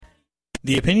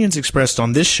The opinions expressed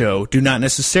on this show do not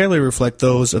necessarily reflect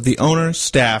those of the owner,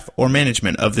 staff, or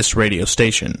management of this radio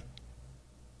station.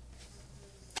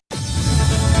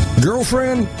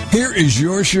 Girlfriend, here is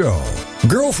your show.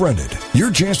 Girlfriended,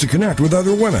 your chance to connect with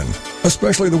other women,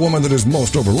 especially the woman that is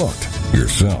most overlooked,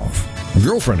 yourself.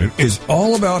 Girlfriended is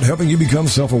all about helping you become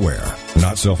self-aware,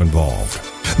 not self-involved.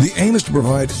 The aim is to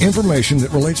provide information that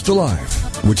relates to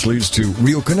life, which leads to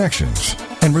real connections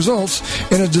and results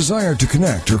in a desire to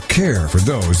connect or care for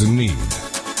those in need.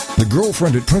 The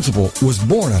Girlfriended principle was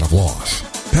born out of loss.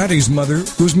 Patty's mother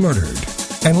was murdered,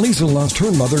 and Lisa lost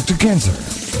her mother to cancer.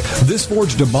 This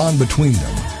forged a bond between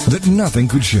them that nothing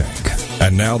could shake.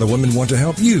 And now the women want to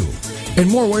help you in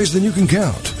more ways than you can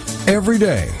count, every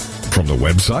day. From the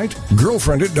website,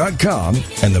 girlfriendit.com,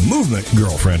 and the movement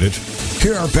Girlfriendit,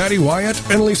 here are Patty Wyatt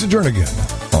and Lisa Jernigan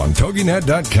on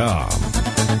TogiNet.com.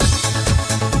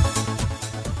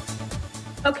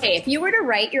 Okay, if you were to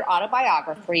write your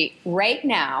autobiography right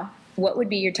now, what would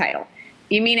be your title?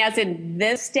 You mean as in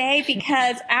this day?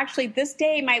 Because actually this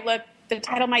day the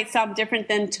title might sound different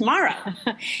than tomorrow.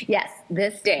 Yes,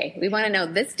 this day. We want to know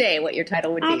this day what your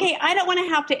title would be. Okay, I don't want to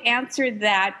have to answer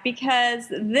that because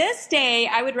this day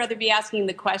I would rather be asking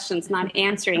the questions, not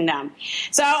answering them.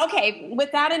 So, okay,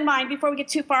 with that in mind, before we get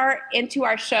too far into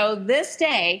our show, this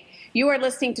day, you are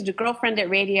listening to The Girlfriendit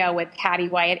Radio with Patty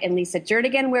Wyatt and Lisa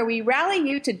Jernigan, where we rally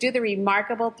you to do the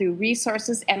remarkable through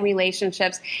resources and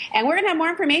relationships. And we're going to have more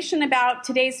information about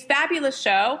today's fabulous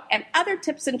show and other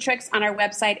tips and tricks on our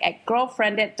website at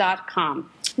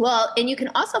girlfriendit.com. Well, and you can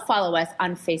also follow us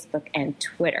on Facebook and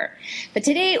Twitter. But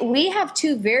today we have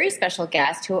two very special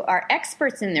guests who are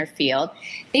experts in their field.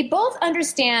 They both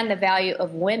understand the value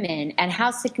of women and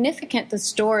how significant the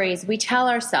stories we tell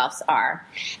ourselves are.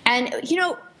 And, you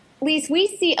know, Lise, we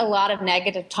see a lot of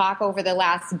negative talk over the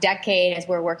last decade as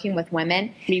we're working with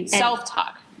women. I mean,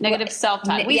 self-talk. Negative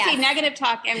self-talk. We see negative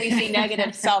talk and we see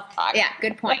negative self-talk. Yeah,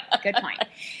 good point. Good point.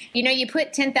 You know, you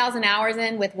put 10,000 hours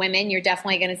in with women, you're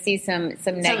definitely going to see some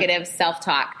negative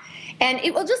self-talk. And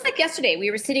just like yesterday,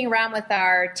 we were sitting around with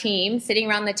our team, sitting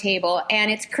around the table, and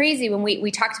it's crazy when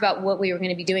we talked about what we were going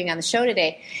to be doing on the show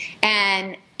today,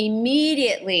 and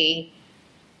immediately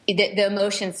the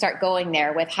emotions start going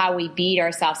there with how we beat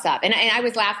ourselves up. And I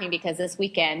was laughing because this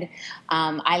weekend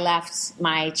I left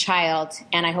my child,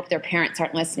 and I hope their parents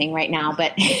aren't listening right now,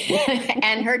 but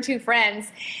and her two friends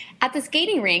at the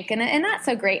skating rink in a not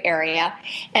so great area.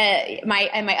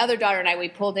 My other daughter and I, we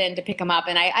pulled in to pick them up,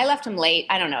 and I left them late.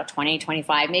 I don't know, 20,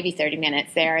 25, maybe 30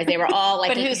 minutes there. They were all like,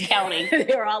 but who's counting?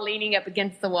 They were all leaning up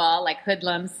against the wall like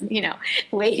hoodlums, you know,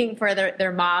 waiting for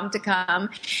their mom to come.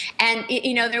 And,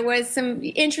 you know, there was some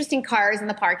interesting cars in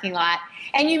the parking lot.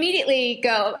 And you immediately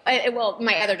go,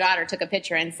 my other daughter took a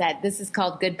picture and said, this is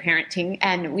called good parenting.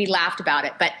 And we laughed about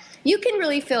it. But you can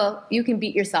really feel you can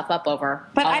beat yourself up over.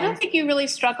 But I don't think you really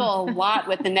struggle a lot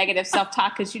with the negative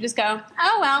self-talk because you just go,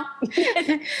 oh, well.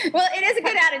 Well, it is a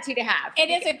good attitude to have. It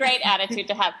is a great attitude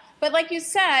to have. But like you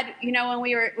said, you know, when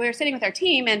we were sitting with our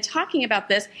team and talking about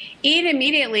this, it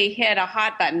immediately hit a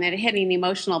hot button. It hit an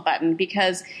emotional button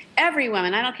because every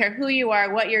woman, I don't care who you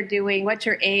are, what you're doing, what's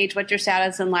your age, what's your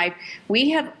status in life, we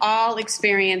have all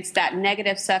experienced that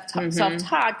negative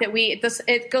self-talk that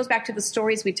it goes back to the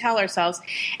stories we tell ourselves.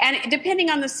 And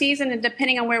depending on the season and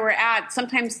depending on where we're at,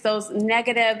 sometimes those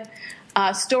negative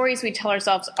stories we tell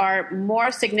ourselves are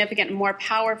more significant and more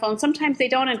powerful, and sometimes they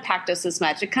don't impact us as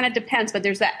much. It kind of depends, but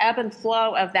there's that ebb and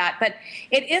flow of that. But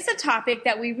it is a topic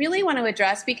that we really want to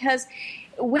address because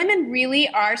women really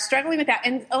are struggling with that.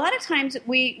 And a lot of times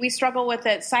we struggle with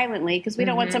it silently because we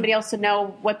don't want somebody else to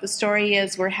know what the story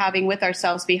is we're having with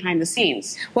ourselves behind the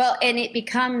scenes. Well, and it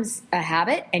becomes a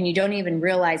habit, and you don't even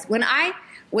realize. When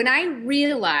I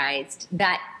realized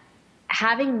that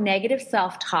having negative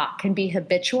self-talk can be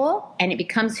habitual and it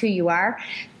becomes who you are,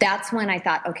 that's when I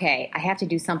thought, okay, I have to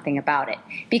do something about it.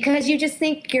 Because you just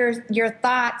think your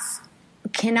thoughts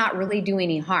cannot really do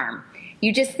any harm.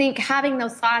 You just think having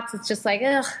those thoughts, it's just like,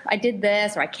 ugh, I did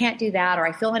this, or I can't do that, or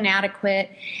I feel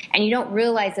inadequate. And you don't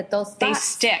realize that those thoughts, they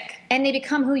stick. And they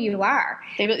become who you are.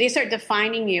 They start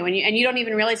defining you, and you don't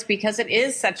even realize because it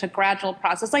is such a gradual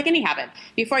process, like any habit.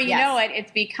 Before you know it,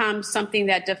 it becomes something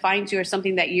that defines you or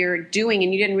something that you're doing,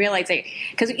 and you didn't realize it.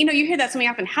 Because, you know, you hear that so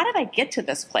often, how did I get to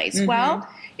this place? Well,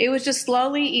 it was just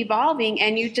slowly evolving,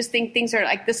 and you just think things are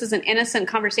like, this is an innocent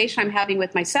conversation I'm having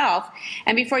with myself.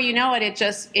 And before you know it,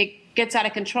 it gets out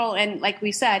of control, and like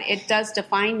we said, it does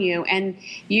define you, and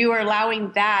you are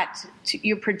allowing that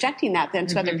you're projecting that then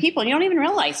to other people, and you don't even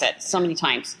realize it so many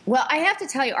times. Well, I have to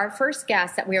tell you, our first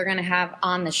guest that we are going to have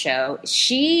on the show,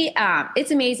 she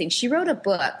it's amazing. She wrote a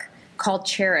book called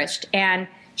Cherished, and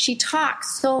she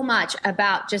talks so much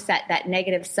about just that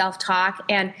negative self-talk.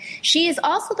 And she is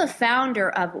also the founder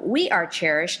of We Are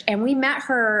Cherished. And we met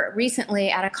her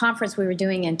recently at a conference we were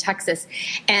doing in Texas.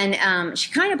 And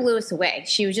she kind of blew us away.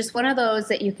 She was just one of those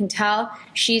that you can tell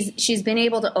she's been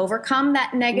able to overcome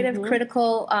that negative,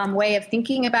 critical way of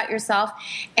thinking about yourself.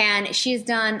 And she's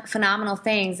done phenomenal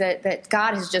things that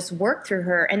God has just worked through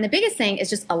her. And the biggest thing is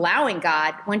just allowing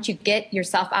God, once you get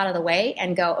yourself out of the way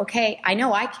and go, okay, I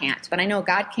know I can't, but I know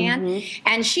God can.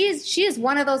 And she is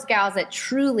one of those gals that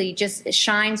truly just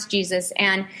shines Jesus.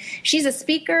 And she's a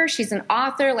speaker. She's an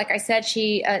author. Like I said,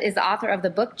 she is the author of the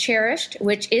book Cherished,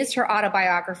 which is her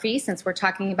autobiography, since we're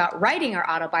talking about writing our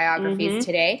autobiographies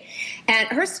today. And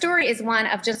her story is one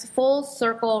of just full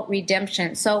circle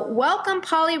redemption. So welcome,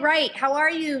 Polly Wright. How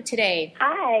are you today?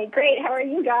 Hi, great. How are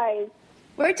you guys?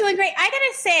 We're doing great. I got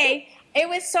to say, it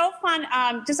was so fun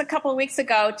just a couple of weeks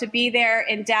ago to be there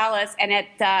in Dallas and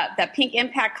at the Pink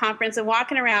Impact Conference and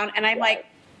walking around. And I'm like,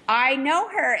 I know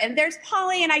her. And there's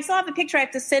Polly. And I still have a picture I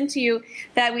have to send to you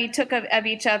that we took of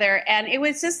each other. And it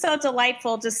was just so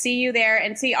delightful to see you there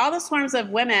and see all the swarms of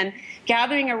women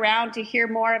gathering around to hear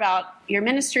more about your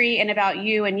ministry and about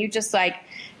you. And you just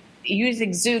you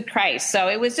exude Christ. So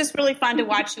it was just really fun to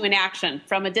watch you in action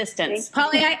from a distance.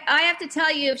 Polly, I have to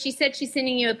tell you, if she said she's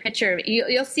sending you a picture,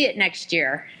 you'll see it next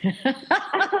year. No,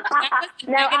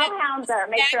 I'll hound her.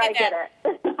 Make sure I get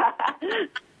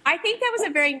it. I think that was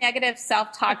a very negative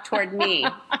self-talk toward me.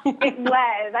 It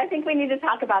was. I think we need to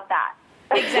talk about that.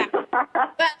 Exactly.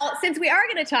 Well, since we are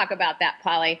going to talk about that,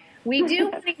 Polly, we do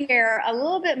want to hear a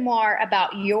little bit more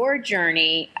about your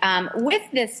journey with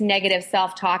this negative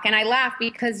self-talk. And I laugh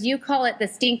because you call it the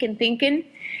stinking thinking.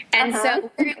 And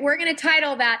so we're going to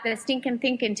title that the stinking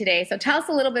thinking today. So tell us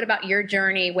a little bit about your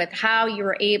journey with how you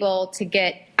were able to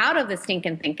get out of the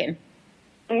stinking thinking.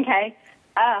 Okay.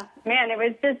 Man, it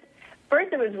was just,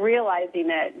 first it was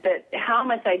realizing it, that how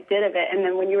much I did of it. And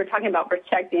then when you were talking about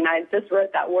projecting, I just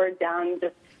wrote that word down,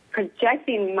 just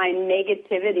projecting my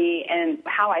negativity and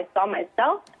how I saw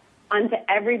myself onto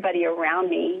everybody around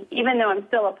me, even though I'm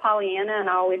still a Pollyanna and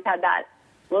I always had that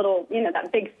little,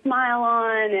 that big smile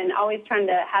on and always trying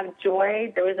to have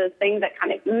joy. There was those things that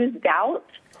kind of oozed out.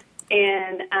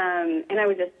 And I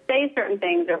would just say certain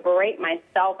things or berate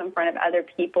myself in front of other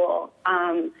people.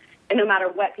 And no matter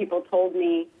what people told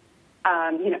me,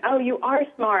 oh, you are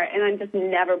smart. And I just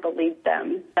never believed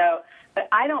them. But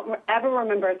I don't ever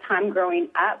remember a time growing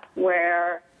up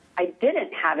where I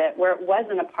didn't have it, where it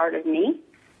wasn't a part of me,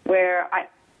 where I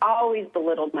always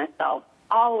belittled myself.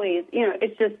 Always,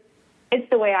 it's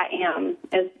the way I am.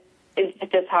 It's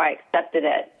just how I accepted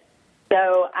it.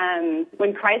 So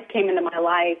when Christ came into my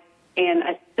life, and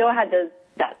I still had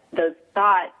those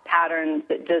thought patterns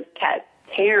that just kept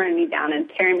tearing me down, and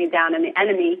the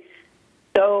enemy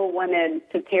so wanted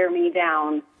to tear me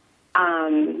down.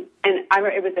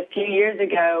 It was a few years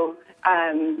ago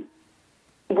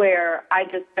where I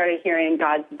just started hearing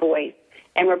God's voice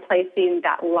and replacing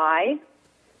that lie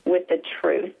with the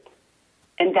truth.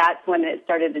 And that's when it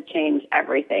started to change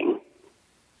everything.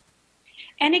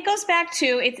 And it goes back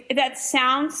to, that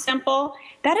sounds simple.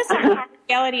 That is a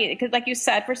reality, because like you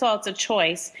said, first of all, it's a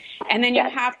choice. And then you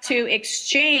have to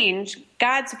exchange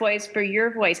God's voice for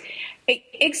your voice.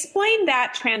 Explain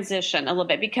that transition a little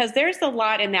bit, because there's a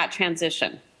lot in that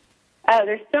transition. Oh,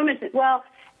 there's so much. Well,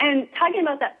 and talking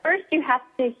about that, first you have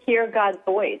to hear God's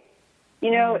voice.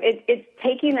 It's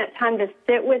taking that time to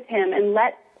sit with him and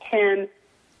let him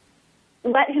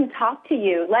talk to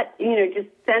you. Just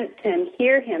sense him,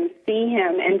 hear him, see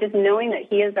him, and just knowing that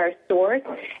he is our source.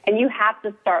 And you have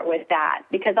to start with that,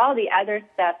 because all the other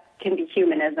stuff can be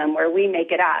humanism, where we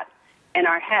make it up in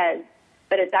our heads,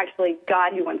 but it's actually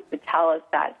God who wants to tell us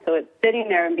that. So it's sitting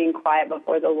there and being quiet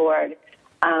before the Lord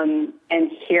and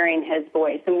hearing his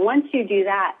voice. And once you do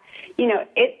that,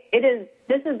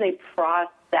 this is a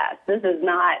process. This is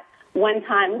not one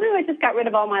time, I just got rid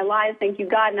of all my lies, thank you,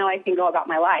 God, now I can go about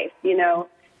my life.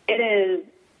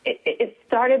 It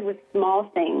started with small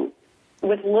things,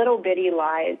 with little bitty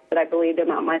lies that I believed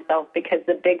about myself, because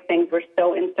the big things were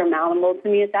so insurmountable to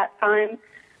me at that time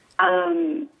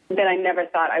that I never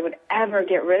thought I would ever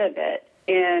get rid of it.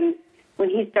 And when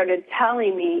he started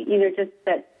telling me, just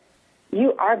that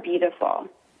you are beautiful,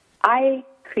 I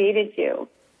created you.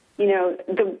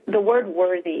 The word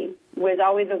worthy was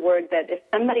always a word that if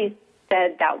somebody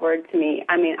said that word to me,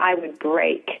 I would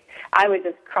break. I would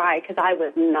just cry, because I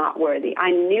was not worthy.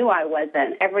 I knew I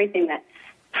wasn't. Everything that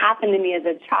happened to me as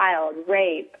a child,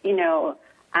 rape, being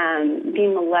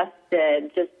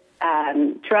molested, just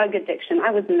drug addiction,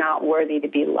 I was not worthy to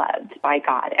be loved by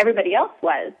God. Everybody else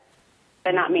was,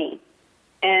 but not me.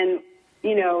 And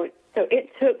so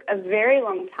it took a very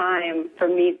long time for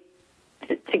me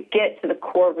to get to the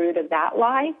core root of that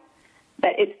lie.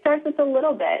 But it starts with a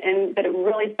little bit, but it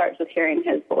really starts with hearing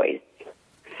his voice.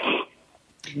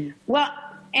 Well,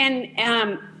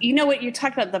 and you know what, you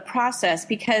talked about the process,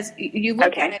 because you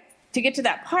look at it to get to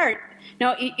that part.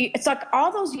 No, it's like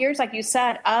all those years, like you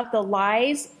said, of the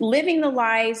lies, living the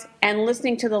lies and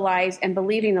listening to the lies and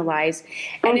believing the lies.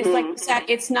 And it's like you said,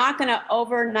 it's not going to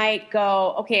overnight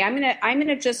go, okay, I'm going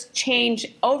to just change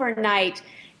overnight,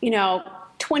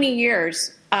 20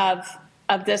 years of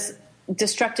this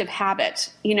destructive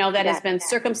habit, that has been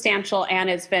circumstantial, and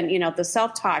it's been, the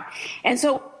self-talk. And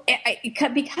so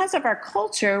because of our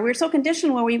culture, we're so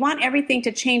conditioned where we want everything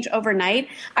to change overnight.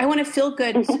 I want to feel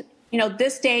good,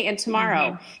 this day and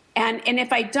tomorrow. And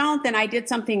if I don't, then I did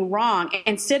something wrong.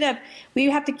 Instead of, we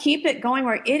have to keep it going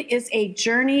where it is a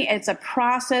journey, it's a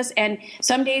process. And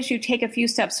some days you take a few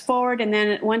steps forward, and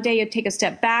then one day you take a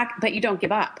step back, but you don't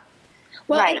give up.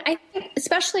 Well, and I think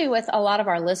especially with a lot of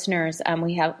our listeners,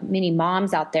 we have many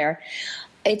moms out there.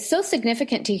 It's so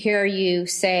significant to hear you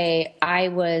say, I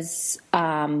was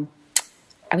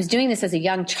doing this as a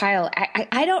young child.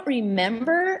 I don't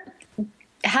remember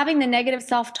having the negative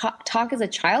self-talk as a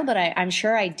child, but I'm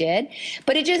sure I did.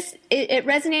 But it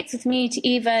resonates with me to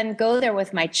even go there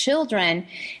with my children,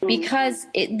 because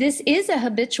this is a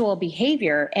habitual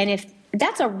behavior. And if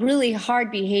that's a really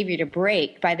hard behavior to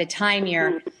break by the time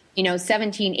you're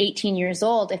 17, 18 years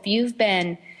old, if you've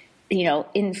been,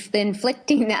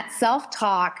 inflicting that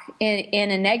self-talk in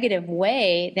a negative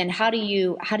way, then how do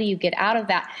you get out of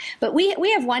that? But we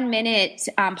have 1 minute,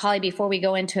 Polly, before we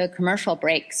go into a commercial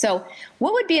break. So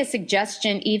what would be a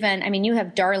suggestion you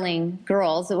have darling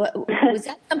girls. Was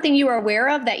that something you were aware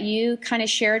of that you kind of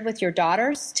shared with your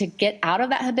daughters to get out of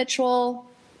that habitual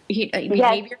behavior?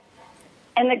 Yes.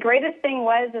 And the greatest thing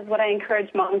is what I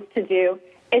encourage moms to do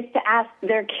is to ask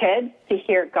their kids to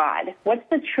hear God. What's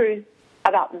the truth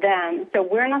about them? So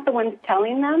we're not the ones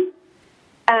telling them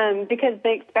because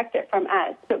they expect it from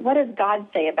us. But what does God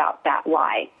say about that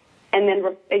lie? And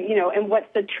then, and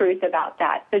what's the truth about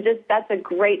that? So that's a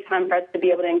great time for us to be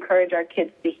able to encourage our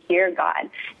kids to hear God.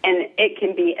 And it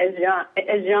can be as young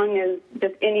as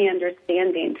just any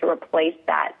understanding to replace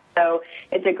that. So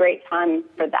it's a great time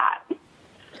for that.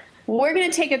 We're going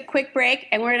to take a quick break,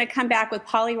 and we're going to come back with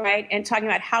Polly Wright and talking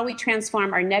about how we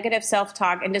transform our negative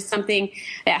self-talk into something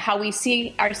that how we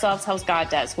see ourselves, how God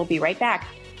does. We'll be right back.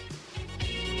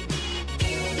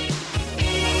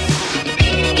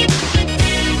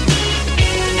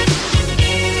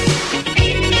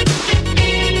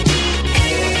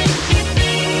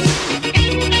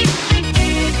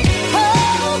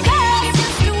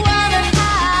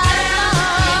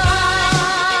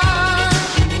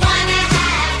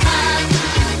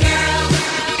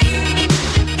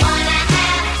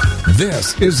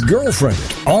 This is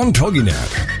Girlfriended on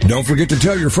TogiNet. Don't forget to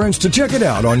tell your friends to check it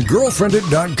out on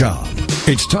girlfriended.com.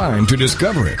 It's time to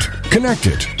discover it, connect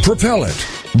it, propel it,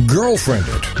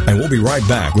 Girlfriended. And we'll be right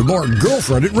back with more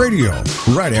Girlfriended Radio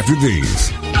right after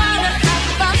these.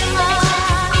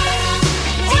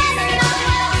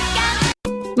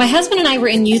 My husband and I were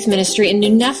in youth ministry and knew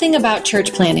nothing about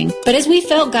church planting. But as we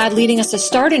felt God leading us to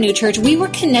start a new church, we were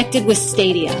connected with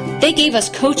Stadia. They gave us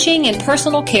coaching and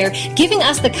personal care, giving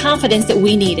us the confidence that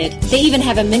we needed. They even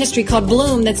have a ministry called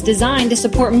Bloom that's designed to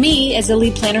support me as a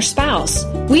lead planner spouse.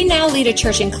 We now lead a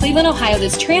church in Cleveland, Ohio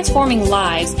that's transforming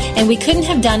lives, and we couldn't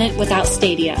have done it without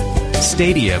Stadia.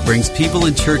 Stadia brings people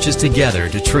and churches together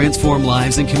to transform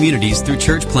lives and communities through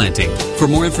church planting. For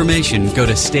more information, go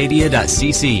to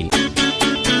stadia.cc.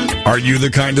 Are you the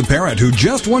kind of parent who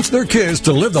just wants their kids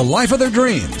to live the life of their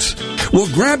dreams? Well,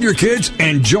 grab your kids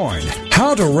and join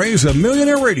How to Raise a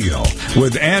Millionaire Radio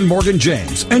with Ann Morgan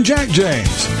James and Jack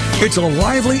James. It's a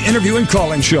lively interview and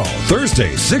call-in show,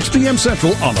 Thursdays, 6 p.m.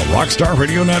 Central on the Rockstar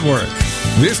Radio Network.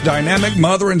 This dynamic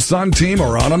mother and son team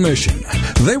are on a mission.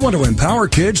 They want to empower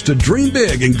kids to dream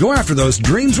big and go after those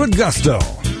dreams with gusto.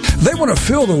 They want to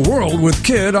fill the world with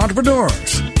kid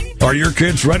entrepreneurs. Are your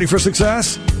kids ready for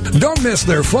success? Don't miss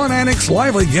their fun antics,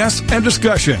 lively guests, and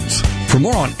discussions. For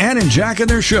more on Ann and Jack and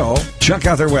their show, check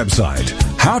out their website,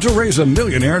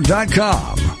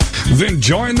 howtoraiseamillionaire.com. Then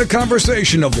join the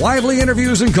conversation of lively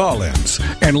interviews and call-ins.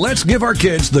 And let's give our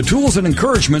kids the tools and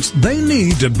encouragements they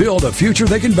need to build a future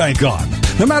they can bank on,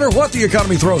 no matter what the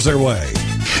economy throws their way.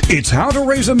 It's How to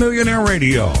Raise a Millionaire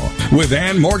Radio with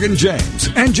Ann Morgan James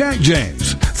and Jack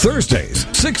James. Thursdays,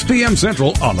 6 p.m.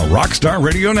 Central on the Rockstar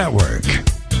Radio Network.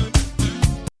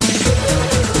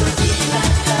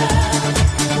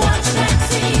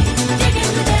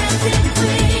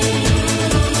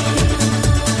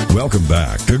 Welcome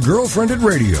back to Girlfriended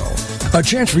Radio. A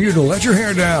chance for you to let your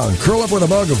hair down, curl up with a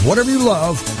mug of whatever you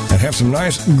love, and have some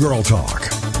nice girl talk.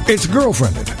 It's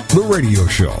Girlfriended, the radio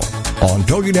show on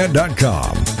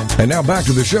TogiNet.com. And now back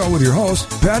to the show with your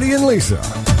hosts, Patty and Lisa.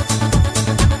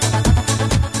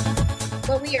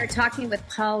 Well, we are talking with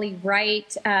Polly Wright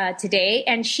today,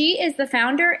 and she is the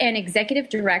founder and executive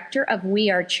director of We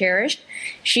Are Cherished.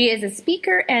 She is a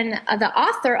speaker and the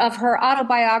author of her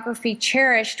autobiography,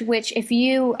 Cherished, which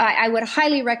I would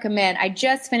highly recommend. I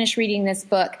just finished reading this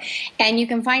book, and you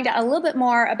can find out a little bit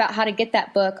more about how to get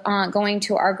that book going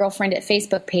to our Girlfriend at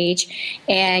Facebook page,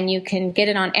 and you can get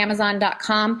it on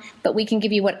Amazon.com, but we can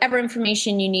give you whatever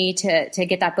information you need to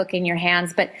get that book in your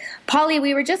hands. But Polly,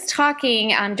 we were just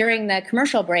talking during the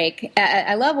commercial break.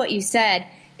 I love what you said,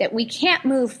 that we can't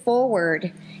move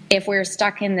forward if we're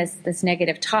stuck in this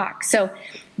negative talk. So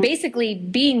basically,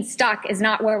 being stuck is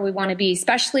not where we want to be,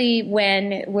 especially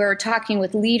when we're talking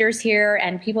with leaders here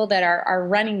and people that are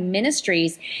running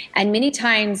ministries. And many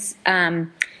times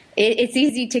it's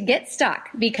easy to get stuck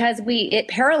because it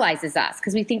paralyzes us,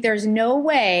 because we think there's no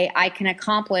way I can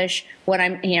accomplish what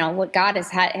God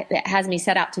has me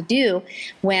set out to do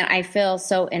when I feel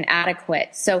so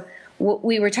inadequate. So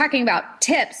we were talking about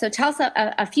tips. So tell us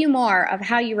a few more of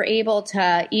how you were able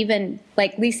to, even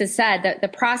like Lisa said, the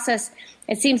process.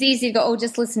 It seems easy to go,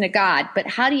 just listen to God. But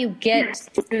how do you get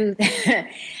through that?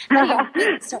 How do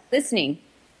you start listening?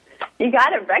 You got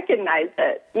to recognize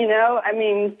it. I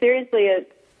mean, seriously,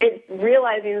 it's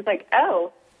realizing it's like,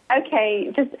 oh,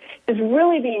 okay, just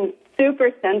really being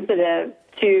super sensitive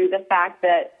to the fact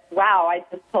that, wow, I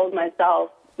just told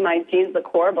myself my jeans look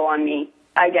horrible on me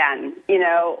again,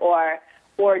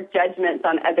 or judgments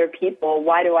on other people.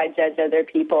 Why do I judge other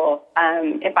people?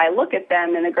 If I look at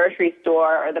them in the grocery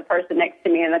store or the person next to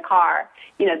me in the car,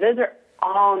 those are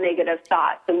all negative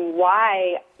thoughts. And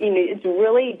why, it's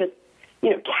really just,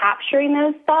 capturing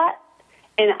those thoughts.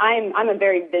 And I'm a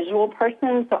very visual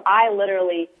person, so I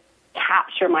literally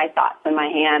capture my thoughts in my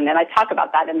hand. And I talk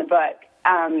about that in the book,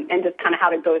 and just kind of how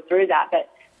to go through that. But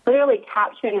literally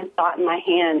capturing a thought in my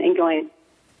hand and going,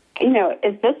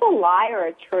 is this a lie or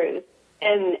a truth?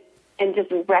 And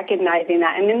just recognizing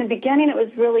that. And in the beginning, it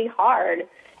was really hard.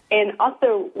 And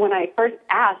also, when I first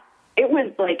asked, it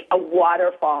was like a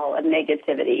waterfall of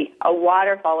negativity, a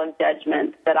waterfall of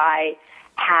judgments that I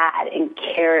had and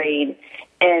carried.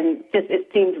 And just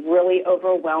it seemed really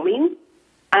overwhelming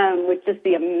with just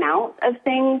the amount of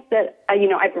things that,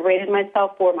 I berated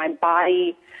myself for: my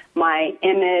body, my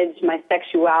image, my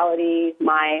sexuality,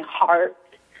 my heart,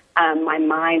 my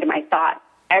mind, my thoughts,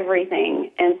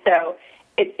 everything. And so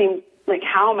it seemed like,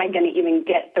 how am I going to even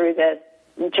get through this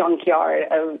junkyard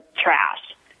of trash?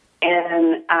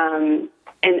 And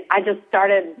I just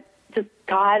started,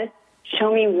 God,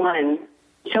 show me one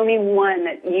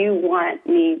that you want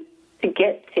me to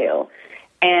get to.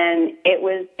 And it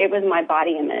was my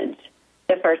body image,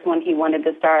 the first one he wanted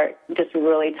to start just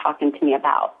really talking to me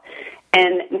about.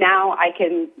 And now I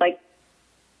can,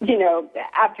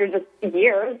 after just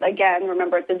years, again,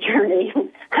 remember it's a journey,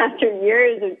 after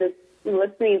years of just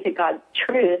listening to God's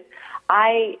truth,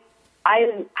 I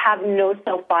have no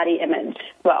self-body image.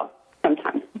 Well,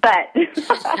 sometimes, but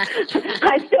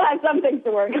I still have some things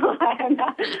to work on.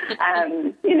 But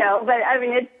I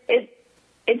mean,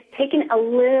 it's taken a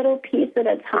little piece at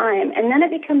a time, and then it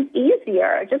becomes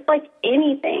easier, just like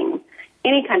anything,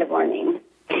 any kind of learning.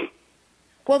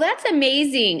 Well, that's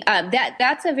amazing.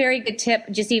 That's a very good tip.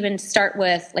 Just even start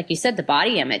with, like you said, the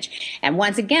body image. And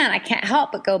once again, I can't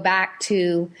help but go back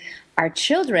to our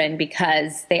children,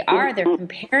 because they're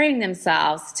comparing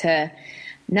themselves to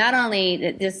not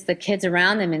only just the kids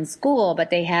around them in school, but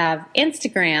they have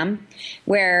Instagram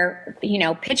where,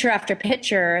 picture after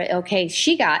picture, okay,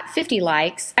 she got 50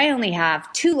 likes. I only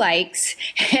have 2 likes.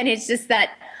 And it's just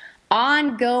that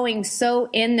ongoing, so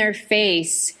in their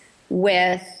face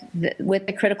with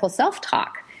the critical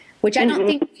self-talk, which I don't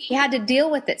think we had to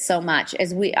deal with it so much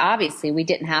as we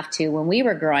didn't have to when we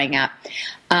were growing up.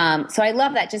 So I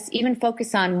love that. Just even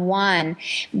focus on one.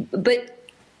 But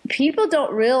people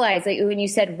don't realize that when you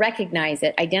said recognize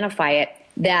it, identify it,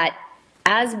 that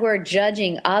as we're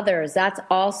judging others, that's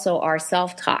also our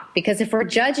self-talk. Because if we're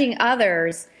judging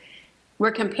others,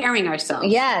 we're comparing ourselves.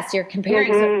 Yes, you're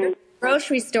comparing. So you're in the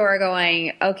grocery store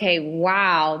going, okay,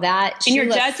 wow, that. And you're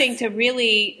judging to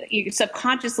really, you're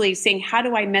subconsciously saying, how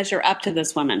do I measure up to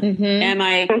this woman? Am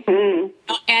I?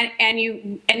 And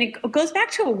it goes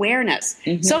back to awareness.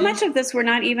 So much of this we're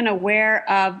not even aware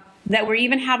of, that we're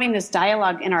even having this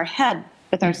dialogue in our head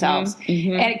with ourselves.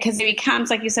 And because it becomes,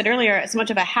 like you said earlier, so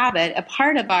much of a habit, a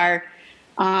part of our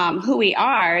who we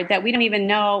are, that we don't even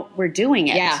know we're doing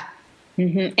it. Yeah.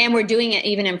 Mm-hmm. And we're doing it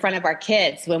even in front of our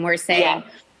kids when we're saying,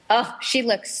 oh, she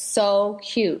looks so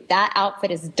cute. That outfit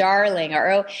is darling. Or,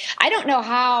 oh, I don't know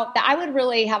how. I would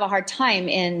really have a hard time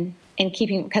in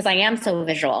keeping, because I am so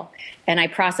visual and I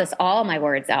process all my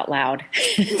words out loud.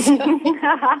 That's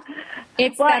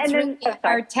really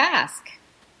our task.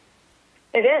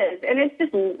 It is. And it's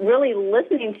just really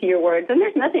listening to your words. And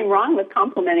there's nothing wrong with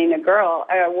complimenting a girl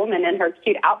or a woman in her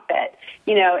cute outfit.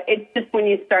 You know, it's just when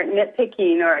you start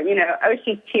nitpicking or, you know, oh,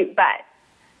 she's cute, but,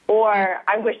 or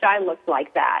I wish I looked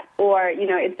like that. Or, you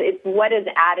know, it's what is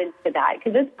added to that.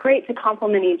 Because it's great to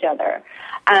compliment each other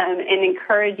and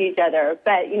encourage each other.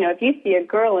 But, you know, if you see a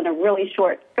girl in a really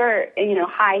short skirt and, you know,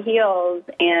 high heels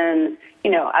and,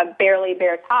 you know, a barely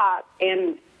bare top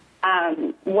and,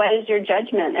 what is your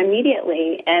judgment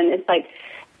immediately? And it's like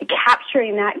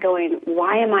capturing that going,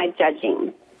 why am I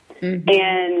judging? Mm-hmm.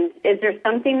 And is there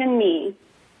something in me?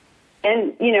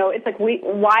 And, you know, it's like,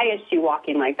 why is she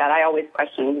walking like that? I always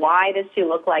question, why does she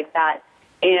look like that?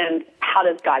 And how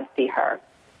does God see her?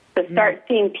 So start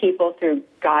seeing people through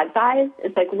God's eyes.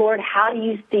 It's like, Lord, how do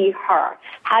you see her?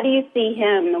 How do you see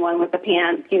him, the one with the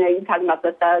pants? You know, you're talking about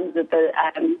the thugs at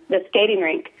the skating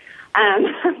rink.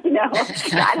 You know,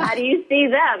 God, how do you see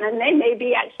them? And they may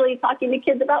be actually talking to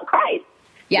kids about Christ,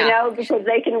 you know, because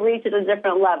they can reach at a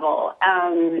different level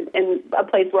in a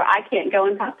place where I can't go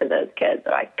and talk to those kids,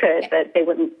 or I could, but they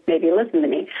wouldn't maybe listen to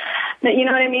me. But you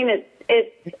know what I mean?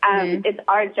 It's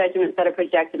our judgments that are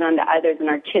projected onto others, and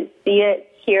our kids see it,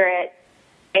 hear it,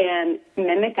 and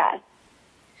mimic us.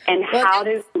 And go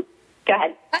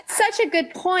ahead. That's such a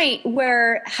good point,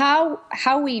 where how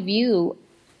we view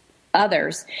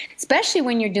others, especially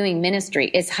when you're doing ministry,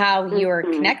 is how you're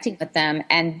connecting with them,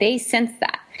 and they sense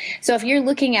that. So if you're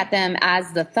looking at them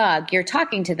as the thug, you're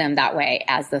talking to them that way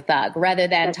as the thug, rather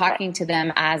than talking to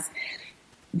them as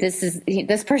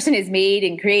this person is made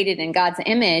and created in God's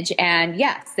image, and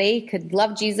yes, they could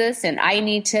love Jesus, and I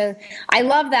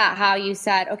love that, how you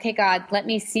said, okay, God, let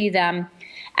me see them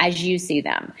as you see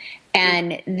them,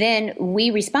 and then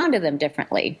we respond to them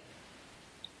differently.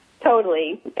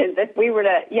 Totally. Because if we were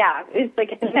to, it's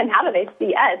like, and then how do they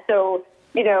see us? So,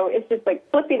 you know, it's just like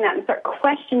flipping that and start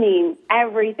questioning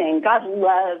everything. God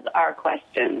loves our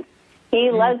questions. He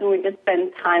loves when we just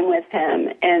spend time with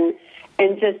him. And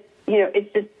just, you know,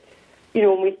 it's just, you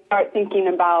know, when we start thinking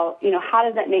about, you know, how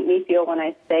does that make me feel when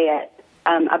I say it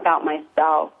about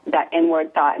myself, that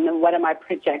inward thought, and then what am I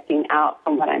projecting out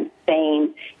from what I'm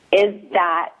saying? Is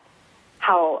that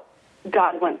how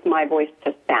God wants my voice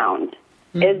to sound?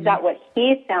 Is that what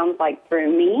he sounds like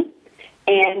through me?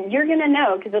 And you're going to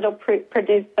know, because it'll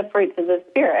produce the fruits of the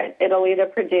Spirit. It'll either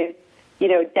produce, you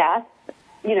know, death.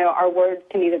 You know, our words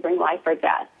can either bring life or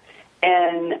death.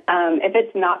 And if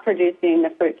it's not producing the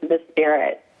fruits of the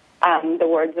Spirit, the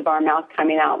words of our mouth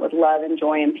coming out with love and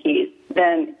joy and peace,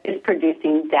 then it's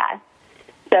producing death.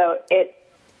 So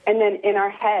and then in our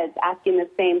heads asking the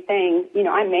same thing, you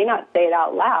know, I may not say it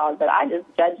out loud, but I just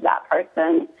judge that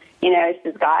person. You know,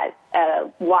 she's got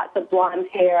lots of blonde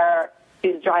hair.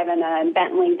 She's driving a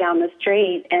Bentley down the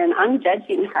street, and I'm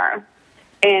judging her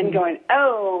and going,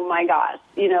 oh, my gosh,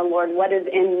 you know, Lord, what is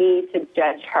in me to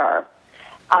judge her?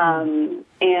 And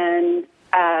then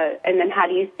how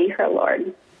do you see her,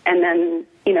 Lord? And then,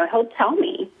 you know, he'll tell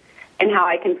me, and how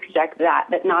I can project that,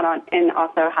 but not on, and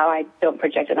also how I don't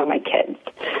project it on my kids.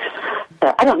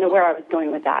 So I don't know where I was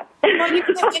going with that. Well,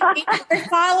 we're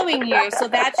following you, so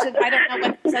that should, I don't know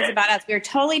what it says about us. We're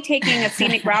totally taking a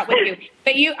scenic route with you.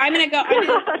 But I'm going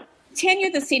to continue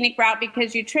the scenic route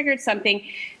because you triggered something.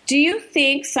 Do you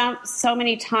think so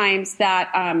many times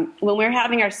that when we're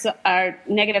having our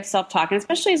negative self-talk, and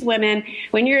especially as women,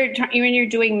 when you're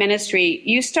doing ministry,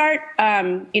 you start,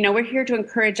 you know, we're here to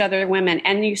encourage other women,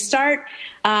 and you start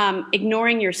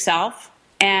ignoring yourself,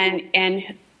 and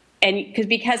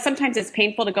because sometimes it's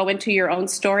painful to go into your own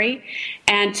story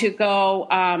and to go,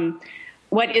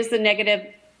 what is the negative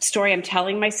story I'm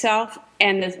telling myself,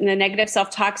 and the negative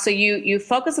self-talk. So you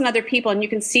focus on other people, and you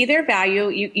can see their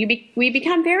value. We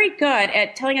become very good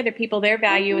at telling other people their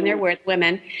value and their worth.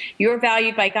 Women, you're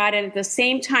valued by God, and at the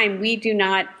same time, we do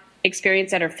not experience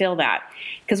that or feel that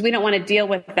because we don't want to deal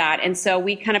with that. And so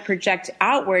we kind of project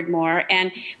outward more,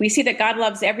 and we see that God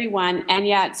loves everyone, and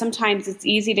yet sometimes it's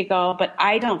easy to go, but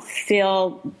I don't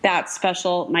feel that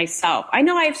special myself. I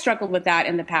know I've struggled with that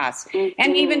in the past,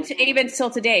 and even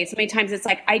still today. So many times it's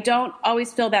like I don't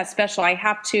always feel that special. I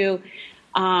have to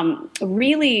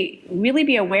really, really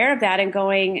be aware of that and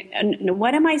going,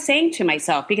 what am I saying to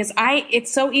myself? Because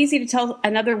it's so easy to tell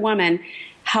another woman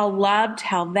how loved,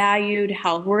 how valued,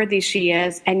 how worthy she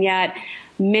is, and yet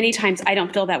many times I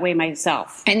don't feel that way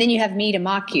myself. And then you have me to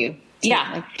mock you.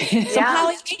 Yeah. So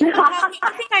Holly,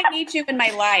 I think I need you in my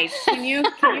life. Can you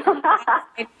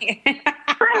I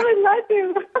would love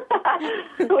to.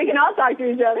 We can all talk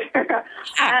to each other.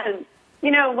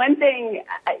 One thing,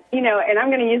 and I'm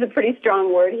going to use a pretty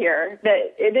strong word here,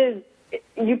 that it is,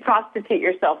 you prostitute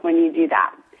yourself when you do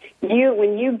that.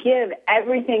 When you give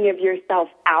everything of yourself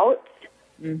out,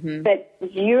 that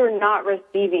you're not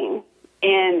receiving.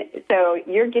 And so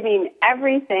you're giving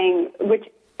everything,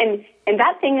 and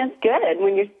that thing is good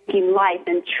when you're speaking life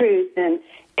and truth and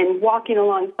walking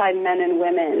alongside men and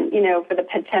women, for the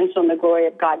potential and the glory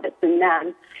of God that's in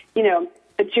them,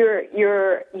 but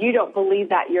you don't believe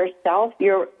that yourself.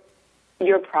 You're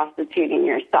prostituting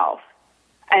yourself.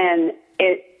 And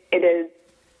it is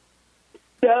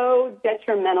so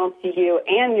detrimental to you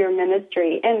and your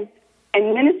ministry. And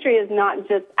ministry is not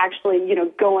just actually,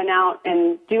 going out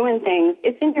and doing things.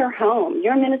 It's in your home.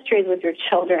 Your ministry is with your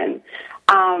children.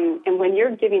 And when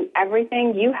you're giving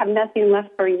everything, you have nothing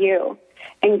left for you.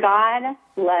 And God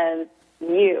loves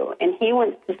you, and he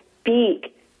wants to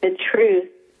speak the truth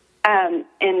and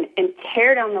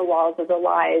tear down the walls of the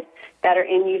lies that are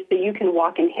in you so you can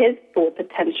walk in his full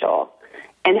potential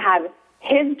and have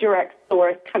his direct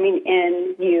source coming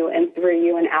in you and through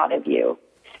you and out of you.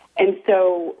 And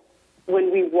so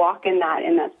when we walk in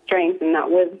that strength and that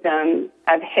wisdom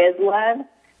of his love,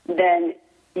 then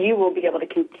you will be able to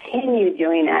continue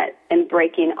doing it and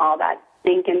breaking all that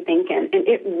thinking, and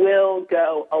it will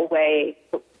go away.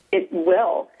 It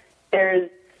will. There's,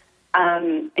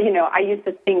 I used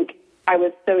to think I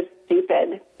was so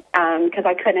stupid because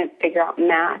I couldn't figure out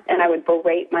math, and I would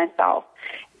berate myself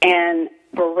in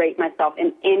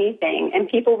anything. And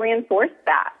people reinforced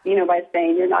that, by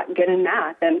saying you're not good in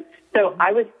math. And so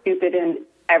I was stupid in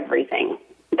everything.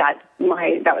 That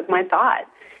was my thought.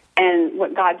 And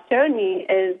what God showed me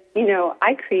is,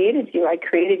 I created you. I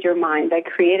created your mind. I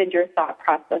created your thought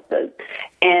processes.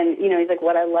 And, he's like,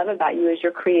 what I love about you is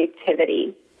your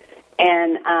creativity.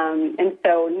 And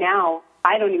so now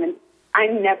I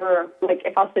never,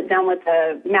 if I'll sit down with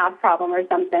a math problem or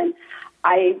something,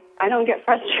 I don't get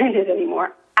frustrated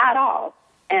anymore at all.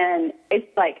 And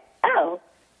it's like, oh,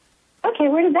 okay,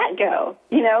 where did that go?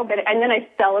 And then I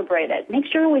celebrate it. Make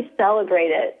sure we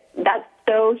celebrate it. That's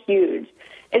so huge.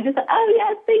 It's just, oh,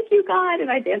 yes, thank you, God. And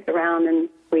I dance around and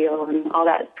squeal and all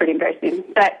that. It's pretty embarrassing.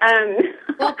 But,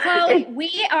 well, Chloe,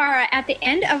 we are at the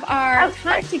end of our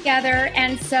time together.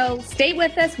 And so stay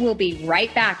with us. We'll be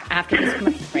right back after this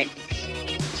commercial break.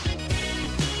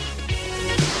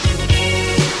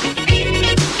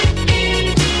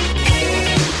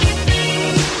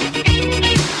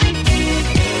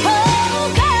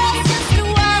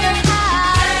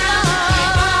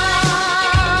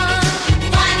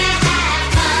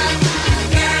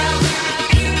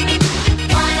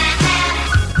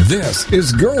 This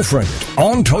is Girlfriended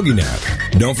on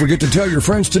TogiNet. Don't forget to tell your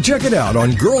friends to check it out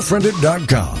on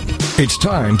girlfriended.com. It's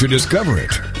time to discover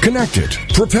it, connect it,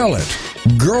 propel it,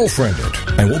 Girlfriended.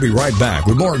 And we'll be right back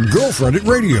with more Girlfriended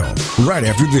Radio right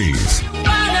after these.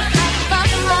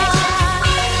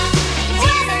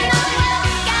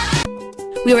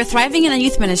 We were thriving in a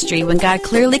youth ministry when God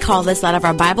clearly called us out of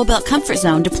our Bible-Belt comfort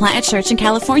zone to plant a church in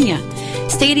California.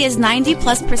 Stadia's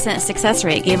 90+% success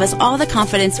rate gave us all the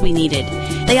confidence we needed.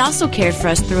 They also cared for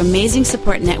us through amazing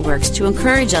support networks to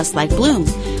encourage us, like Bloom,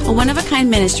 a one-of-a-kind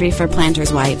ministry for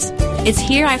planters' wives. It's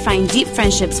here I find deep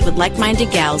friendships with like-minded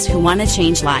gals who want to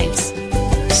change lives.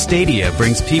 Stadia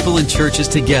brings people and churches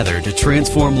together to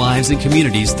transform lives and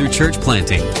communities through church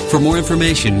planting. For more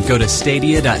information, go to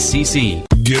stadia.cc.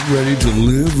 Get ready to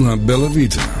live La Bella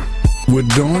Vita with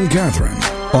Dawn Catherine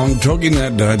on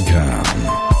TogiNet.com.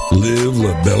 Live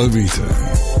La Bella Vita.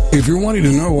 If you're wanting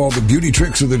to know all the beauty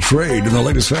tricks of the trade and the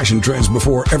latest fashion trends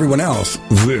before everyone else,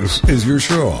 this is your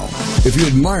show. If you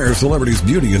admire celebrities'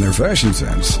 beauty and their fashion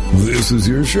sense, this is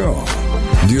your show.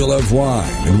 Do you love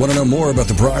wine and want to know more about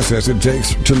the process it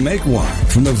takes to make wine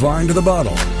from the vine to the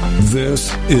bottle?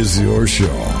 This is your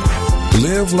show.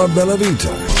 Live La Bella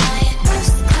Vita.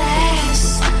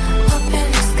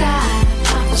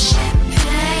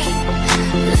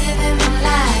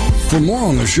 For more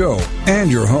on the show and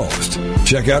your host,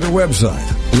 check out our website,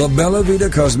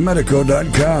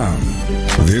 labellavitacosmetico.com.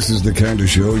 This is the kind of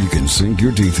show you can sink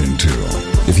your teeth into.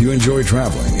 If you enjoy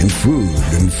traveling and food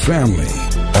and family,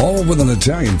 all with an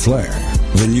Italian flair,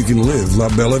 then you can live La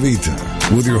Bella Vita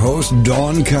with your host,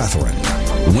 Dawn Catherine.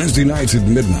 Wednesday nights at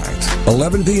midnight,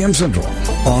 11 p.m. Central,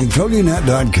 on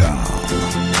TogiNet.com.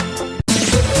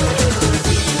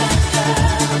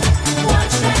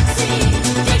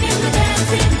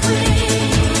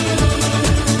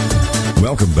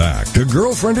 Welcome back to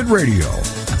Girlfriended Radio.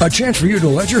 A chance for you to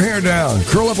let your hair down,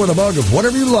 curl up with a mug of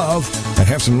whatever you love, and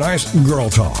have some nice girl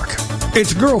talk.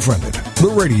 It's Girlfriended,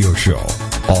 the radio show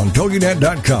on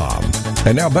TogiNet.com.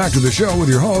 And now back to the show with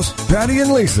your hosts, Patty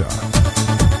and Lisa.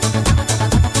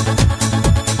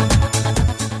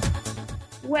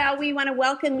 Well, we want to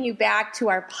welcome you back to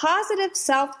our positive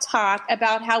self-talk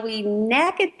about how we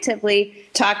negatively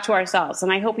talk to ourselves.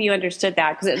 And I hope you understood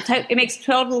that because it makes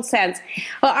total sense.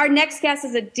 Well, our next guest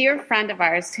is a dear friend of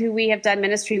ours who we have done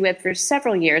ministry with for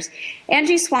several years.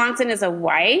 Angie Swanson is a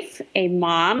wife, a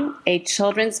mom, a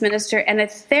children's minister, and a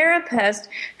therapist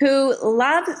who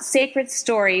loves sacred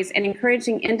stories and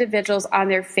encouraging individuals on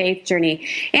their faith journey.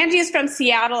 Angie is from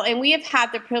Seattle, and we have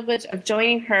had the privilege of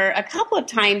joining her a couple of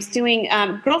times doing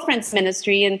girlfriends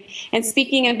ministry and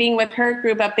speaking and being with her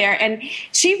group up there. And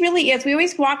she really is. We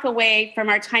always walk away from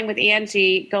our time with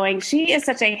Angie going, she is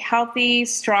such a healthy,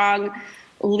 strong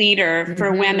leader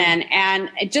for women,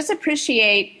 and just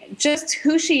appreciate just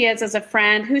who she is as a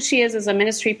friend, who she is as a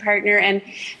ministry partner, and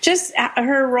just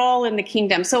her role in the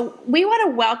kingdom. So we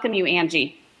want to welcome you,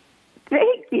 Angie.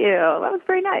 Thank you. That was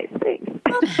very nice. Thanks.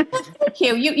 Well, thank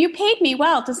you. You paid me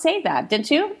well to say that, didn't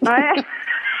you?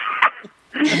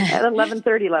 At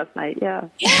 11:30 last night, yeah.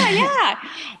 Yeah.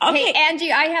 Okay, Hey,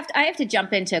 Angie, I have to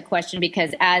jump into a question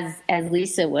because as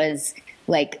Lisa was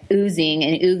like oozing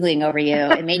and oogling over you,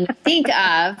 it made me think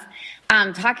of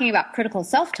talking about critical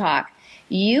self-talk.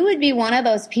 You would be one of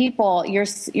those people. You're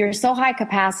so high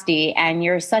capacity, and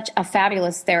you're such a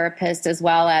fabulous therapist as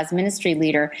well as ministry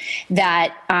leader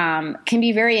that can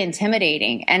be very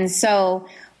intimidating. And so.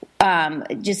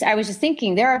 I was just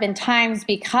thinking there have been times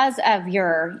because of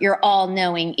your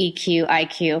all-knowing EQ,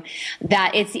 IQ,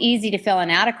 that it's easy to feel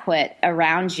inadequate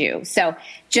around you. So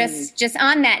just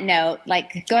on that note,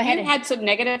 like, go ahead. Have you had some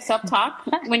negative self-talk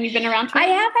when you've been around children?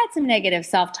 I have had some negative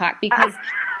self-talk because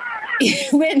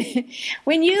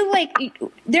when you like,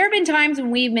 there have been times when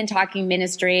we've been talking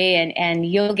ministry and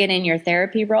you'll get in your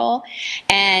therapy role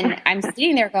and I'm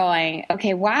sitting there going,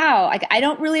 okay, wow, like I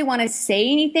don't really want to say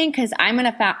anything because I'm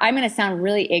gonna sound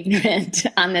really ignorant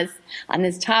on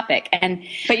this topic.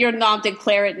 But you're not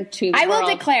declare it into the I will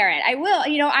world. declare it. I will.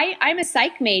 You know, I'm a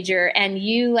psych major and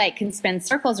you like can spin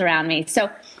circles around me. So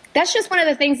that's just one of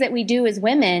the things that we do as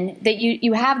women, that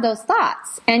you have those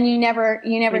thoughts and you never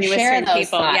share those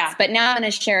thoughts. Yeah. But now I'm going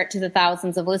to share it to the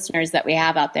thousands of listeners that we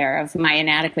have out there of my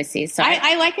inadequacies. So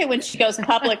I like it when she goes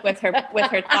public with her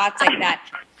thoughts like that.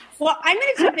 Well, I'm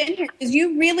going to jump in here because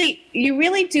you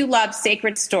really do love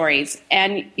sacred stories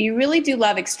and you really do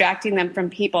love extracting them from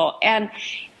people. And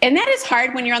that is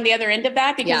hard when you're on the other end of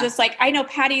that because it's like, I know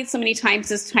Patty so many times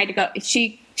has tried to go,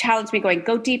 she challenged me going,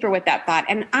 go deeper with that thought.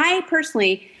 And I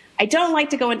personally, I don't like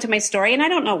to go into my story, and I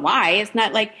don't know why. It's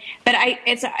not like, but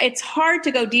it's hard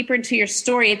to go deeper into your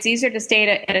story. It's easier to stay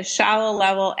at a shallow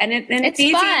level, and it's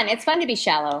easy. Fun. It's fun to be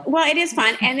shallow. Well, it is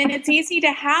fun, and then it's easy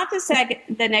to have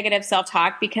the negative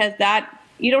self-talk because that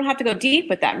you don't have to go deep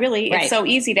with that. Really, Right. It's so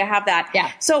easy to have that.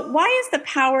 Yeah. So, why is the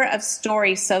power of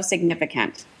story so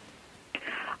significant?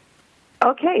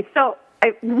 Okay, so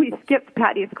we skipped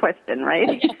Patty's question,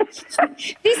 right?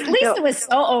 Lisa was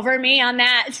so over me on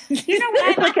that. You know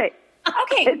what? It's okay.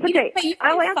 Okay, It's okay.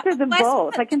 I'll answer them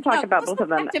both. I can talk about both of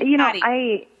them. You know,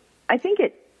 I think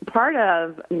part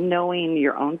of knowing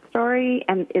your own story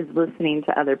and is listening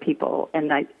to other people.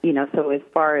 And so as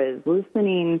far as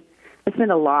listening, I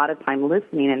spend a lot of time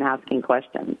listening and asking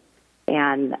questions.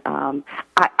 And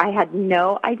I had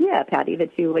no idea, Patty,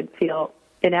 that you would feel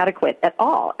inadequate at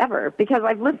all, ever, because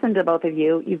I've listened to both of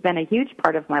you. You've been a huge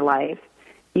part of my life.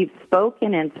 You've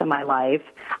spoken into my life.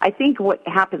 I think what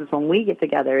happens when we get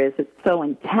together is it's so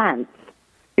intense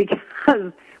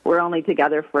because we're only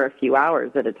together for a few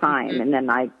hours at a time, and then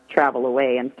I travel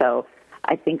away, and so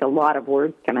I think a lot of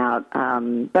words come out.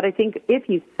 But I think if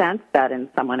you sense that in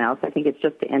someone else, I think it's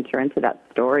just to enter into that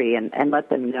story and let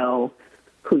them know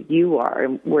who you are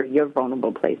and where your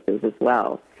vulnerable place is as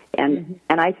well. And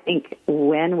I think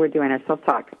when we're doing our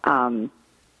self-talk,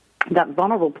 that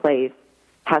vulnerable place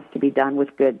has to be done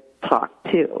with good talk,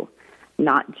 too,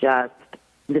 not just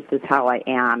this is how I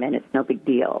am and it's no big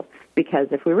deal. Because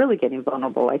if we're really getting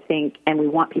vulnerable, I think, and we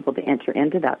want people to enter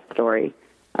into that story,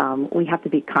 we have to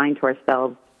be kind to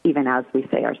ourselves even as we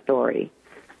say our story.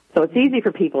 So it's easy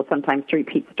for people sometimes to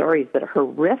repeat stories that are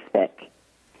horrific.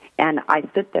 And I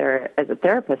sit there as a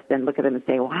therapist and look at them and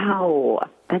say, wow,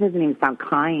 that doesn't even sound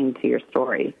kind to your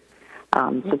story.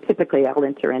 So typically I'll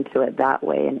enter into it that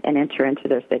way and enter into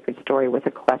their sacred story with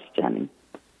a question.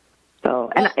 So,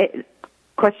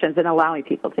 questions and allowing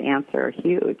people to answer are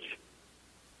huge.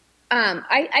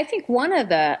 I think one of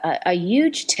a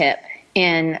huge tip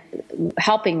in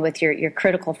helping with your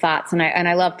critical thoughts, and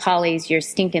I love Polly's your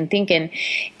stinking thinking,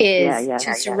 is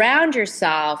to surround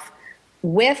yourself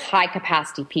with high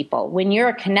capacity people. When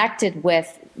you're connected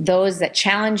with those that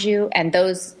challenge you and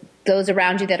those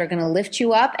around you that are going to lift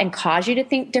you up and cause you to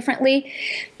think differently,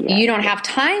 you don't have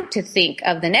time to think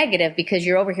of the negative because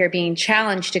you're over here being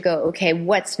challenged to go, okay,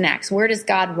 what's next? Where does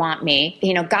God want me?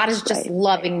 God is just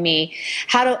loving me.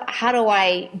 How do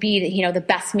I be, the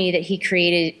best me that he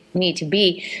created me to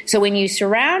be? So when you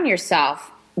surround yourself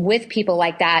with people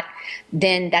like that,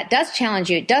 then that does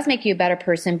challenge you. It does make you a better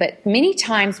person. But many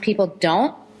times people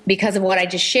don't, because of what I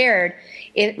just shared.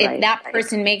 If that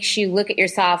person makes you look at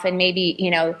yourself and maybe,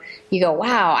 you go,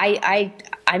 wow,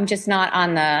 I'm just not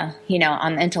on the,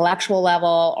 on the intellectual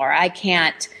level, or I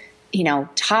can't,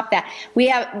 top that.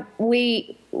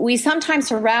 We sometimes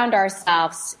surround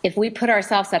ourselves, if we put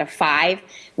ourselves at a 5,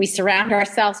 we surround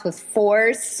ourselves with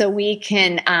 4s so we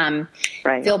can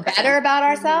feel better about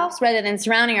ourselves rather than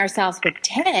surrounding ourselves with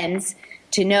 10s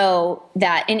to know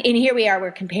that, and here we are,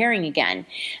 we're comparing again.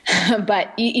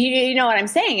 But you know what I'm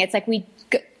saying? It's like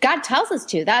God tells us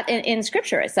to. That in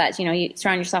Scripture it says, you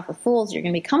surround yourself with fools, you're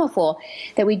going to become a fool.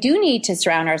 That we do need to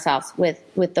surround ourselves with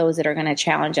those that are going to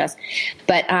challenge us.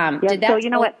 But so you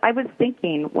know what? I was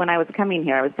thinking when I was coming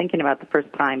here, I was thinking about the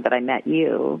first time that I met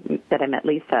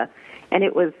Lisa, and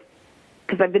it was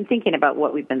because I've been thinking about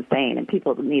what we've been saying, and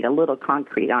people need a little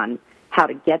concrete on how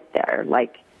to get there.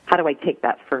 Like, how do I take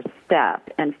that first step?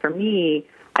 And for me,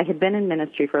 I had been in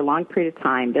ministry for a long period of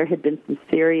time. There had been some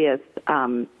serious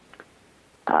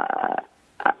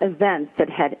events that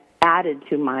had added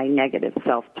to my negative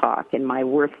self-talk and my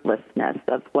worthlessness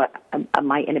of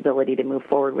my inability to move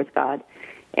forward with God.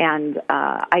 And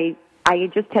I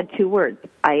just had 2 words.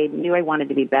 I knew I wanted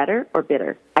to be better or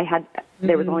bitter.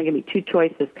 There was only going to be 2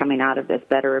 choices coming out of this,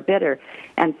 better or bitter.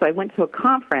 And so I went to a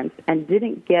conference and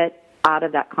didn't get out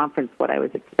of that conference what I was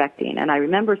expecting. And I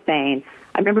remember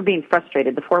being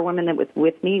frustrated. The 4 women that was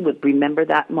with me would remember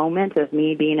that moment of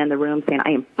me being in the room saying,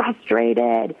 I am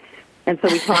frustrated. And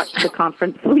so we talked to the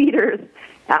conference leaders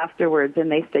afterwards,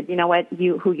 and they said, you know what,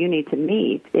 who you need to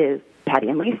meet is Patty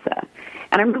and Lisa.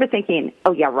 And I remember thinking,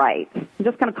 oh, yeah, right. I'm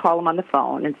just going to call them on the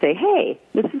phone and say, hey,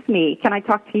 this is me. Can I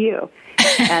talk to you?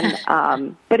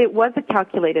 And but it was a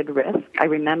calculated risk. I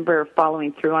remember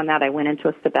following through on that. I went into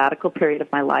a sabbatical period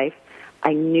of my life.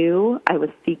 I knew I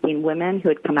was seeking women who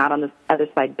had come out on the other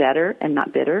side better and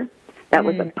not bitter. That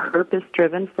was a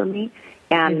purpose-driven for me,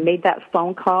 and made that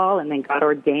phone call, and then got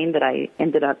ordained that I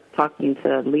ended up talking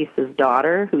to Lisa's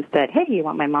daughter, who said, hey, you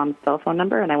want my mom's cell phone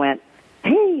number? And I went,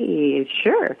 hey,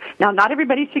 sure. Now, not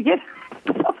everybody should get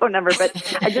a cell phone number, but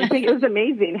I just think it was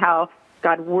amazing how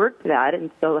God worked that, and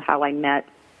so how I met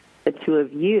the 2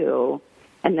 of you,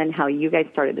 and then how you guys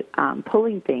started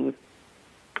pulling things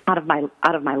out of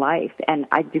my life, and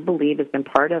I do believe has been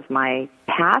part of my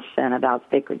passion about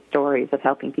sacred stories, of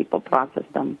helping people process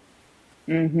them.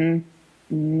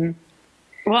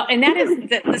 Well, and that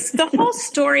is the whole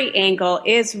story angle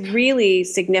is really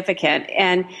significant,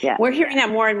 and we're hearing that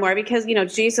more and more because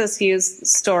Jesus used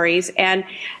stories, and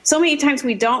so many times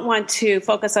we don't want to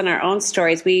focus on our own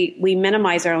stories. We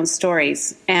minimize our own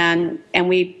stories, and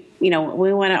we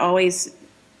want to always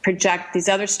project these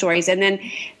other stories, and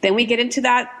then we get into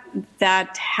that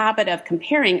habit of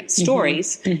comparing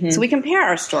stories. So we compare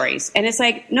our stories, and it's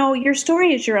like, no, your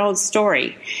story is your own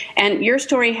story, and your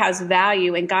story has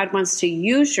value, and God wants to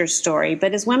use your story.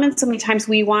 But as women, so many times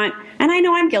we want, and I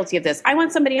know I'm guilty of this, I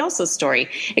want somebody else's story.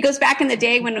 It goes back in the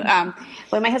day when my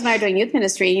husband and I were doing youth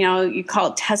ministry, you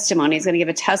call it testimony. He's going to give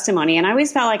a testimony, and I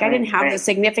always felt like I didn't have the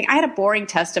significant, I had a boring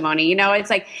testimony. It's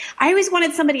like I always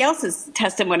wanted somebody else's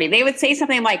testimony. They would say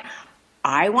something like,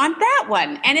 I want that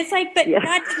one. And it's like, but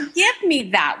God didn't give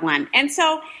me that one. And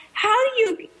so how do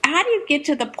you get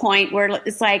to the point where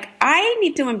it's like, I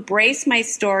need to embrace my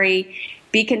story,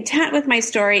 be content with my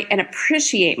story, and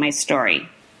appreciate my story?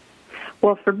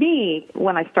 Well, for me,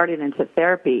 when I started into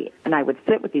therapy and I would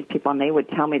sit with these people and they would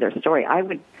tell me their story, I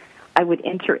would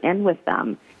enter in with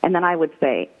them, and then I would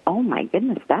say, oh my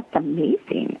goodness, that's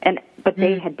amazing. But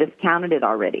they had discounted it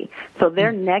already. So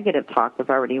their negative talk was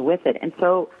already with it. And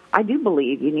so I do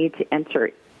believe you need to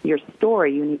enter your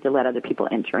story, you need to let other people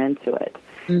enter into it.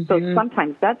 So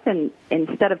sometimes that's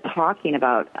instead of talking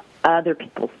about other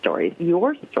people's stories,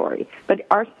 your story. But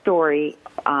our story,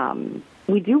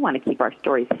 we do want to keep our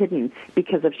stories hidden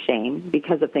because of shame,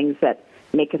 because of things that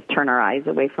make us turn our eyes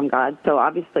away from God. So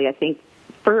obviously I think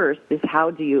first is how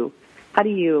do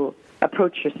you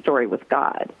approach your story with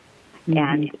God?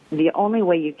 And the only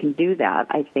way you can do that,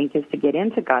 I think, is to get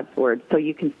into God's Word so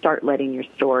you can start letting your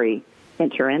story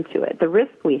enter into it. The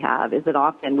risk we have is that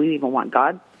often we even want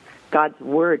God's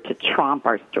word to trump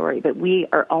our story, but we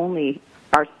are only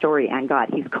our story and God.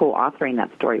 He's co-authoring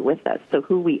that story with us. So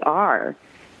who we are,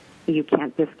 you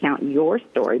can't discount your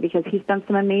story because he's done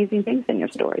some amazing things in your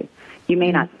story. You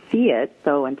may not see it,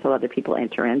 though, until other people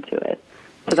enter into it.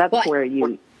 So that's where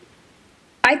you...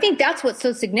 I think that's what's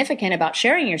so significant about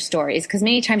sharing your stories, because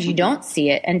many times you don't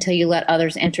see it until you let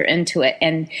others enter into it,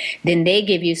 and then they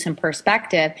give you some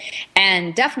perspective.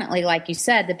 And definitely, like you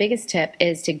said, the biggest tip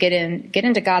is to get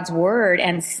into God's Word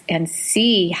and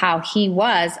see how He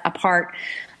was a part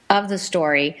of the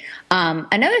story.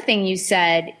 Another thing you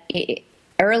said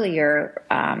earlier,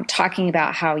 talking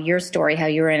about how your story, how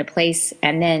you were in a place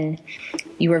and then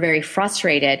you were very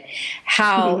frustrated,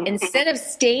 how instead of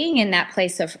staying in that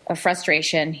place of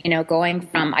frustration, going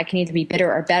from I can either be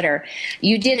bitter or better,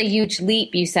 you did a huge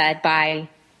leap, you said, by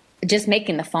just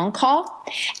making the phone call.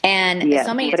 And yes,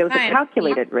 so many but it was times, a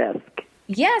calculated risk.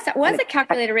 Yes, it was a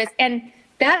calculated risk. And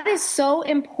that is so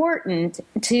important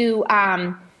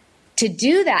to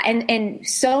do that. And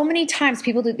so many times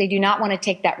people they do not want to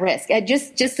take that risk.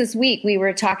 Just this week we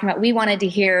were talking about, we wanted to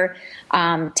hear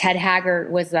Ted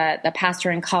Haggard was the pastor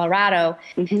in Colorado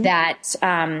that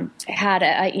had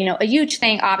a huge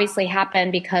thing obviously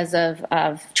happened because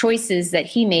of choices that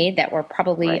he made that were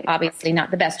probably obviously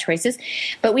not the best choices.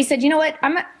 But we said, you know what,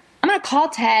 I'm going to call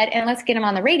Ted and let's get him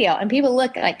on the radio. And people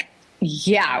look like,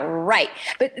 yeah, right.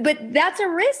 But that's a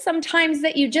risk sometimes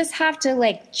that you just have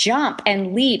to jump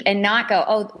and leap and not go,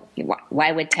 oh,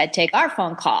 why would Ted take our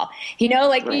phone call?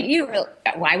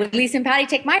 Why would Lisa and Patty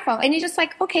take my phone? And you're just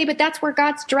like, okay, but that's where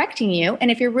God's directing you.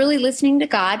 And if you're really listening to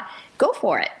God, go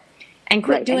for it. And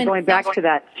quit doing. And going back to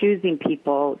that choosing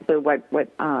people. So what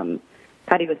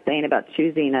Patty was saying about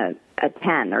choosing a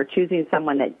 10 or choosing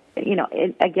someone that,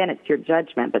 again, it's your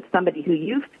judgment, but somebody who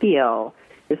you feel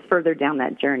is further down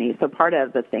that journey. So part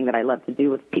of the thing that I love to do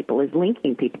with people is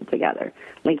linking people together,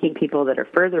 linking people that are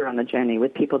further on the journey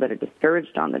with people that are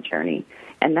discouraged on the journey.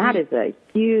 And that is a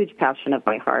huge passion of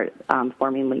my heart,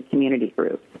 forming link community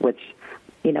groups, which,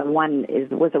 one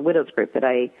was a widows group that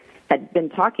I had been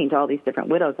talking to all these different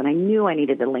widows, and I knew I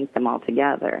needed to link them all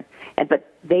together.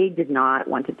 But they did not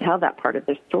want to tell that part of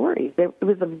their stories. It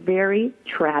was a very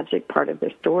tragic part of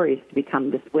their stories to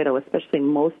become this widow, especially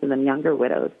most of them younger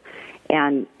widows.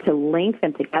 And to link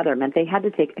them together meant they had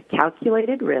to take a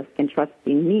calculated risk in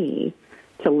trusting me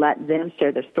to let them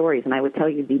share their stories. And I would tell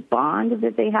you the bond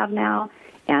that they have now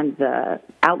and the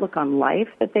outlook on life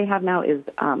that they have now is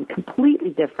completely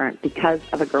different because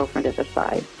of a girlfriend at their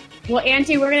side. Well,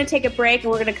 Angie, we're going to take a break,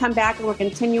 and we're going to come back, and we'll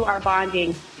continue our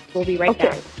bonding. We'll be right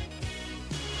back.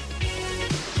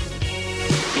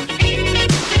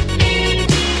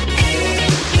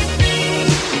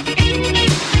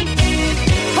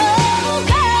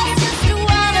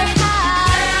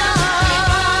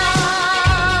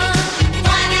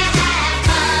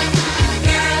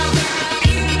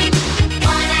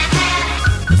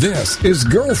 This is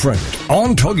Girlfriended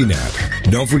on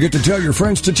TogiNet. Don't forget to tell your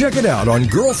friends to check it out on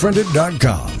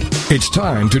girlfriended.com. It's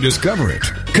time to discover it,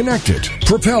 connect it,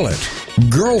 propel it,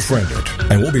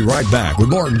 Girlfriended. And we'll be right back with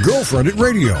more Girlfriended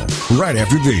Radio right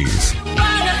after these.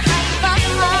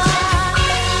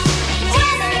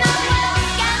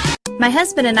 My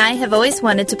husband and I have always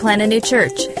wanted to plant a new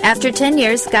church. After 10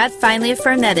 years, God finally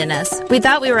affirmed that in us. We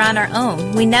thought we were on our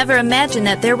own. We never imagined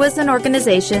that there was an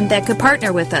organization that could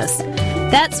partner with us.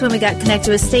 That's when we got connected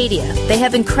with Stadia. They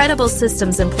have incredible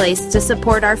systems in place to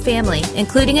support our family,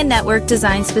 including a network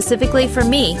designed specifically for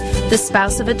me, the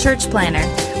spouse of a church planner.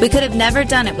 We could have never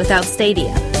done it without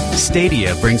Stadia.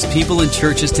 Stadia brings people and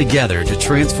churches together to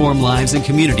transform lives and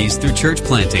communities through church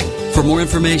planting. For more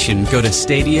information, go to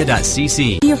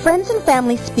stadia.cc. Do your friends and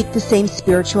family speak the same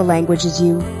spiritual language as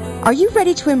you? Are you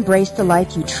ready to embrace the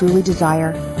life you truly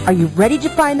desire? Are you ready to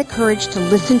find the courage to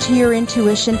listen to your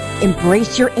intuition,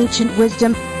 embrace your ancient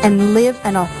wisdom, and live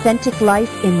an authentic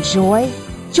life in joy?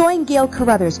 Join Gail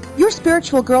Carruthers, your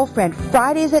spiritual girlfriend,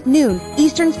 Fridays at noon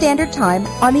Eastern Standard Time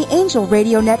on the Angel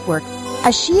Radio Network,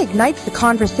 as she ignites the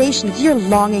conversations you're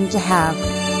longing to have.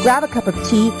 Grab a cup of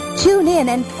tea, tune in,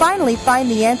 and finally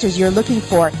find the answers you're looking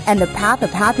for and the path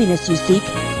of happiness you seek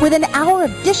with an hour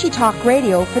of dishy talk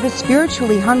radio for the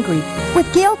spiritually hungry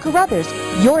with Gail Carruthers,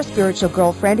 your spiritual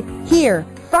girlfriend, here,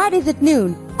 Fridays at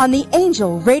noon on the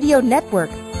Angel Radio Network.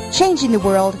 Changing the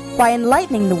world by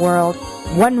enlightening the world,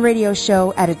 one radio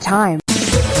show at a time.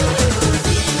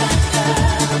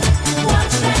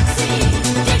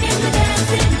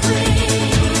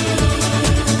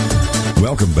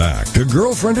 Welcome back to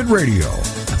Girlfriended Radio.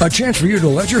 A chance for you to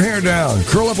let your hair down,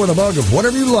 curl up with a mug of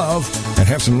whatever you love, and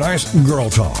have some nice girl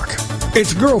talk.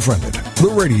 It's Girlfriended the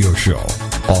radio show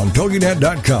on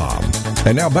TogiNet.com.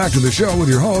 And now back to the show with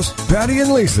your hosts, Patty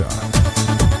and Lisa.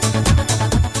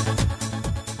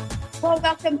 Well,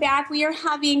 welcome back. We are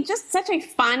having just such a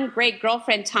fun, great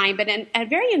girlfriend time, but a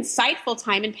very insightful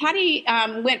time. And Patty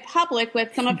went public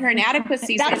with some of her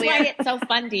inadequacies That's earlier. why it's so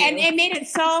fun to you. And it made it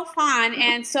so fun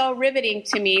and so riveting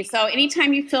to me. So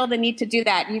anytime you feel the need to do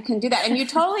that, you can do that. And you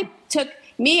totally took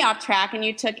me off track, and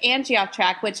you took Angie off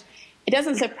track, which it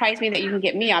doesn't surprise me that you can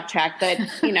get me off track, but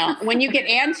when you get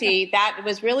Angie, that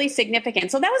was really significant.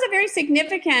 So that was a very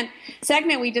significant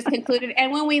segment we just concluded.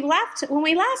 And when we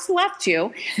last left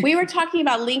you, we were talking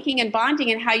about linking and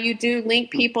bonding and how you do link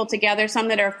people together, some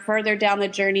that are further down the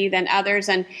journey than others,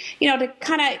 and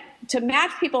to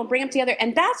match people and bring them together.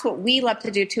 And that's what we love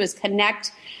to do too, is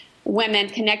connect women,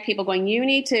 connect people, going, you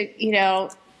need to,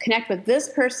 connect with this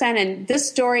person, and this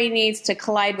story needs to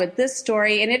collide with this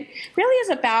story. And it really is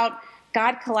about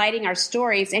God colliding our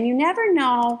stories, and you never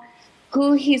know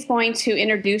who he's going to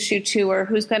introduce you to, or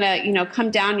who's going to, come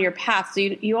down your path. So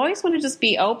you always want to just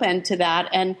be open to that.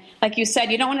 And like you said,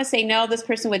 you don't want to say, no, this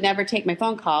person would never take my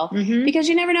phone call, because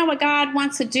you never know what God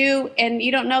wants to do. And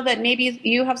you don't know that maybe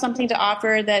you have something to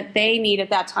offer that they need at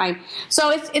that time.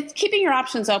 So it's keeping your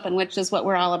options open, which is what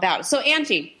we're all about. So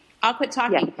Angie, I'll quit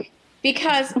talking. Yes.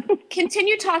 Because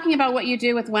continue talking about what you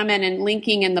do with women and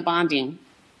linking and the bonding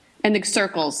and the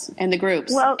circles and the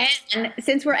groups. Well, and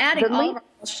since we're adding all of our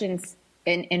questions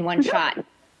in one shot,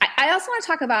 I also want to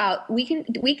talk about we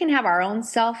can have our own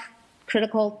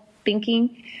self-critical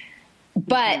thinking,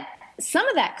 but some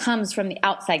of that comes from the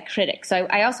outside critic. So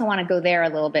I also want to go there a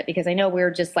little bit, because I know we're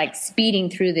just like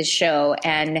speeding through this show,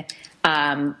 and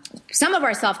some of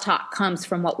our self-talk comes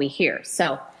from what we hear.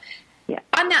 So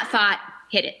on that thought,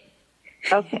 hit it.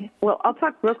 Okay. Well, I'll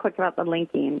talk real quick about the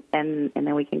linking, and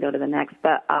then we can go to the next.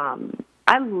 But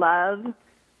I love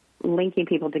linking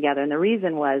people together, and the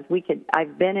reason was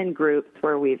I've been in groups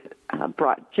where we've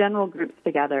brought general groups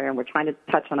together, and we're trying to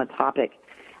touch on a topic,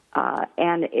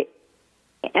 and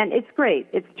it's great,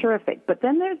 it's terrific. But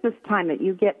then there's this time that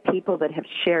you get people that have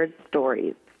shared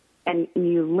stories, and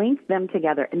you link them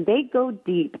together, and they go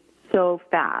deep so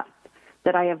fast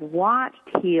that I have watched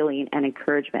healing and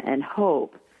encouragement and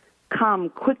hope come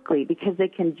quickly, because they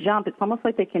can jump. It's almost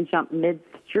like they can jump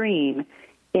midstream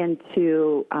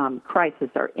into crisis,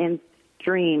 or in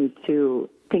stream to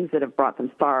things that have brought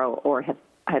them sorrow or have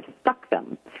stuck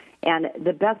them. And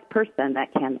the best person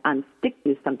that can unstick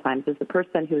you sometimes is the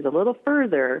person who's a little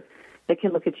further, that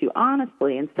can look at you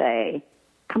honestly and say,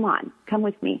 come on, come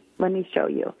with me, let me show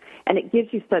you. And it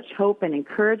gives you such hope and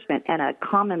encouragement and a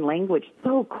common language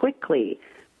so quickly.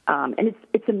 And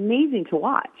it's amazing to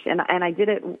watch. And I did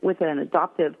it with an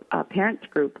adoptive parents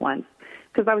group once,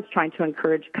 because I was trying to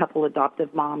encourage a couple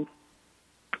adoptive moms.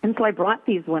 And so I brought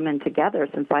these women together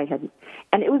and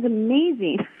it was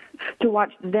amazing to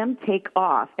watch them take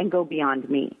off and go beyond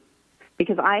me,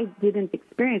 because I didn't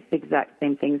experience the exact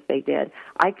same things they did.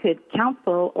 I could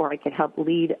counsel, or I could help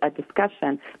lead a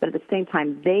discussion, but at the same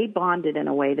time, they bonded in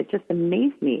a way that just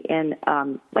amazed me in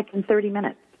 30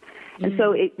 minutes. And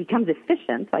so it becomes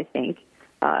efficient, I think.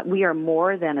 We are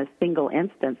more than a single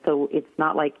instance, so it's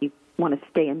not like you want to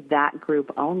stay in that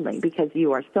group only, because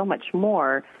you are so much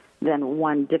more than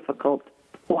one difficult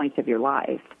point of your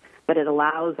life. But it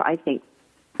allows, I think,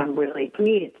 to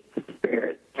me, it's the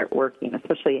Spirit start working,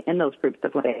 especially in those groups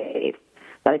of faith.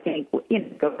 But I think,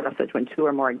 go message, when two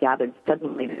or more are gathered,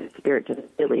 suddenly the Spirit just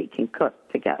really can cook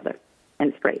together.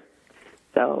 And it's great.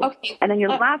 So, okay. And then your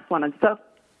last one,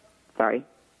 sorry.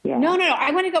 Yeah. No.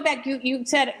 I want to go back. You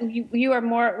said we are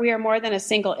more than a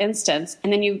single instance,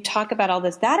 and then you talk about all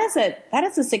this. That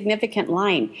is a significant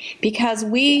line, because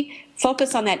we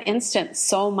focus on that instance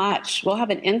so much. We'll have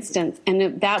an instance,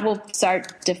 and that will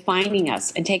start defining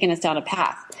us and taking us down a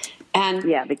path. And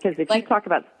because if you talk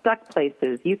about stuck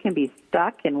places, you can be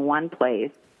stuck in one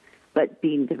place, but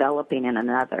being developing in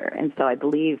another. And so I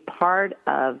believe part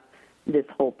of this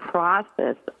whole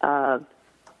process of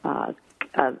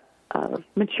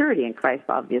maturity in Christ,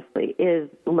 obviously, is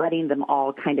letting them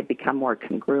all kind of become more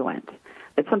congruent.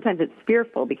 But sometimes it's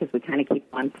fearful, because we kind of keep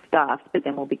on stuff, but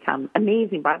then we'll become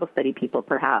amazing Bible study people,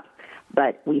 perhaps.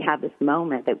 But we have this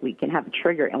moment that we can have a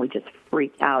trigger, and we just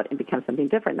freak out and become something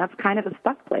different. That's kind of a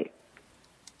stuck place.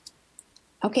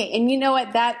 Okay, and you know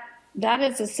what? That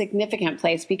is a significant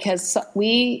place, because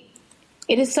it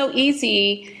is so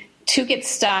easy to get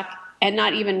stuck and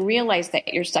not even realize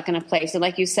that you're stuck in a place. And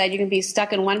like you said, you can be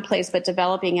stuck in one place but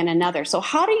developing in another. So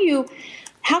how can you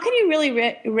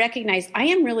really recognize, I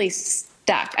am really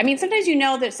stuck? I mean, sometimes you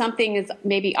know that something is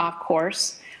maybe off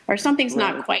course, or something's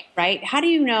not quite right. How do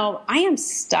you know I am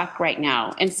stuck right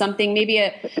now in something,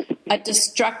 maybe a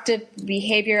destructive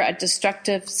behavior, a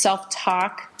destructive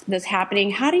self-talk that's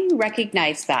happening? How do you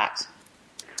recognize that?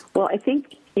 Well, I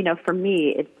think, for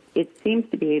me, it seems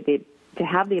to be to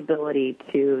have the ability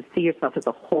to see yourself as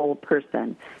a whole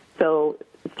person. So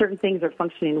certain things are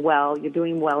functioning well, you're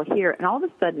doing well here, and all of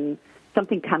a sudden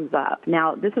something comes up.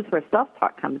 Now, this is where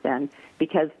self-talk comes in,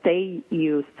 because say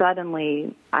you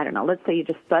suddenly, let's say you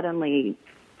just suddenly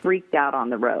freaked out on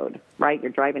the road, right?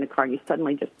 You're driving a car and you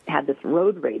suddenly just had this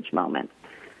road rage moment.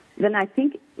 Then I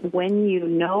think when you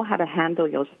know how to handle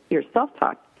your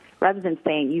self-talk, rather than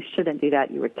saying you shouldn't do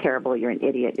that, you were terrible, you're an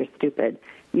idiot, you're stupid,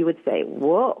 you would say,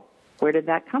 whoa, where did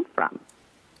that come from?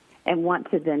 And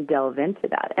want to then delve into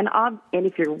that. And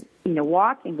if you're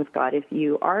walking with God, if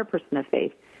you are a person of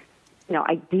faith,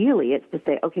 ideally it's to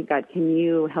say, okay, God, can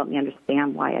you help me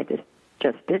understand why I just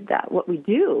did that? What we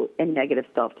do in negative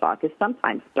self-talk is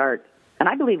sometimes start, and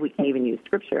I believe we can even use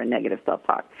scripture in negative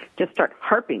self-talk, just start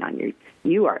harping on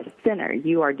you are a sinner,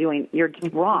 you're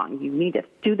just wrong, you need to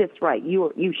do this right,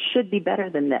 you should be better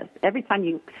than this.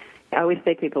 I always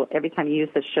say to people, every time you use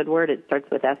the should word, it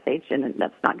starts with SH, and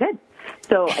that's not good.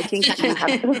 So I think you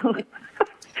have to,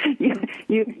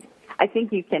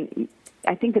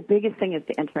 I think the biggest thing is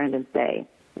to enter in and say,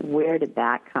 where did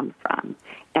that come from?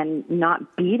 And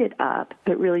not beat it up,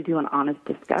 but really do an honest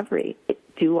discovery.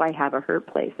 Do I have a hurt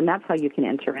place? And that's how you can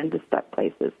enter into stuck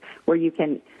places, where you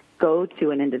can go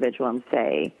to an individual and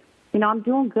say, I'm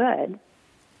doing good,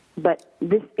 but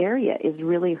this area is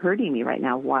really hurting me right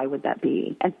now. Why would that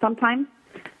be? And sometimes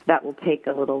that will take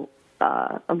a little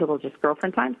just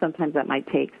girlfriend time. Sometimes that might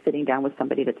take sitting down with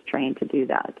somebody that's trained to do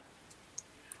that.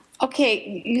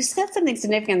 Okay, you said something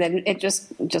significant that it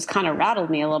just kind of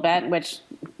rattled me a little bit, which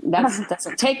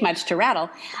doesn't take much to rattle.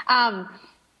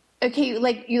 Okay,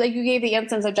 like you gave the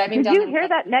instance of driving down. Did you hear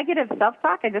that negative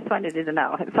self-talk? I just wanted you to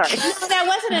know. I'm sorry. No, that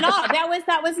wasn't at all.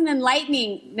 That was an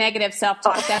enlightening negative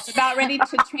self-talk. That's about ready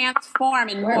to transform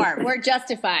and morph. We're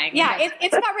justifying. Yeah,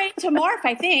 it's about ready to morph,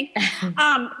 I think.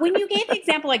 When you gave the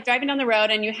example, like driving down the road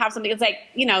and you have something, it's like,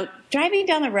 driving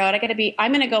down the road,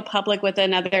 I'm going to go public with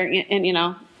another,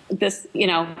 and this,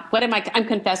 I'm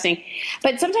confessing.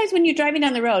 But sometimes when you're driving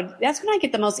down the road, that's when I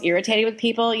get the most irritated with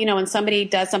people, when somebody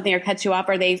does something or cuts you off,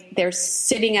 or they're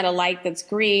sitting at a light that's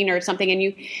green or something, and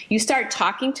you start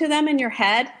talking to them in your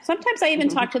head. Sometimes I even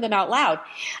talk to them out loud.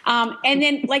 And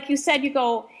then, like you said, you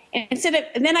go, and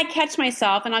then I catch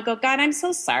myself and I'll go, God, I'm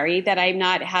so sorry that I'm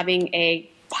not having a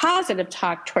positive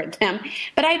talk toward them,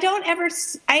 but I don't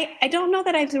know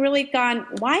that I've really gone,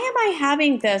 why am I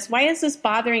having this? Why is this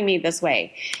bothering me this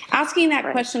way? Asking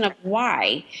that question of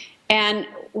why, and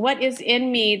what is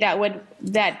in me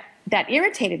that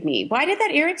irritated me? Why did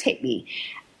that irritate me?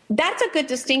 That's a good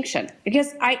distinction,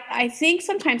 because I think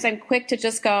sometimes I'm quick to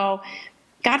just go,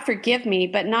 God forgive me,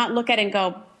 but not look at it and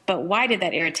go, but why did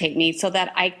that irritate me, so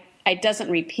that I doesn't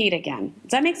repeat again.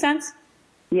 Does that make sense?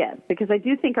 Yes, because I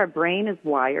do think our brain is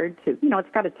wired to,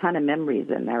 it's got a ton of memories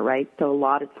in there, right? So a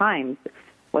lot of times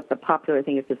what the popular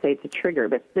thing is to say it's a trigger,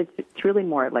 but it's really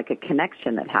more like a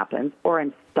connection that happens, or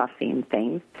in stuffing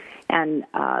things. And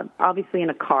obviously in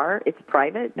a car, it's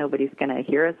private. Nobody's going to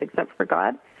hear us except for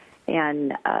God.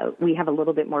 And we have a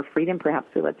little bit more freedom.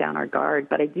 Perhaps we let down our guard.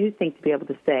 But I do think to be able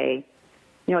to say,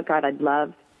 what, God,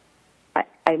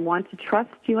 I want to trust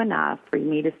you enough for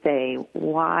me to say,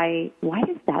 why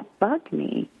does that bug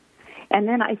me? And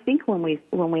then I think when we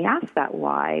ask that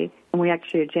why, and we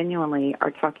actually genuinely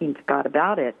are talking to God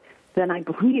about it, then I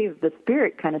believe the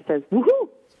Spirit kind of says, woohoo,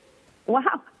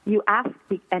 wow, you asked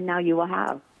and now you will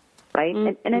have, right?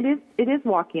 Mm-hmm. And it is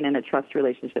walking in a trust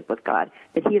relationship with God,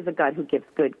 that he is a God who gives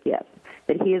good gifts,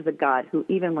 that he is a God who,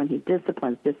 even when he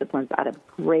disciplines out of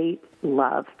great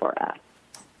love for us.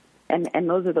 And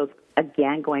those are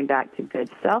again, going back to good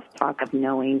self-talk of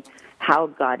knowing how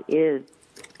God is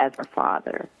as our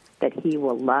Father, that he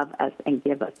will love us and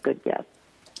give us good gifts.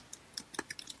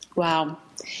 Wow.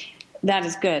 That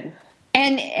is good.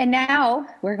 And now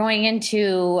we're going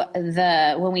into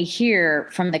when we hear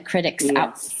from the critics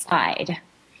outside.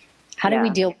 How do we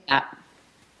deal with that?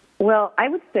 Well, I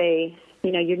would say,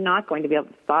 you're not going to be able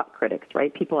to stop critics,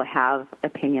 right? People have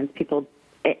opinions. People,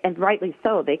 and rightly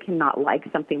so, they cannot like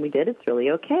something we did. It's really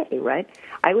okay, right?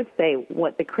 I would say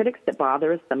what the critics that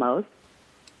bother us the most,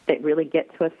 that really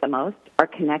get to us the most, are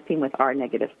connecting with our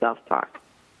negative self-talk.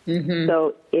 Mm-hmm.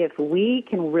 So if we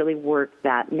can really work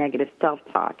that negative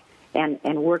self-talk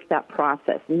and work that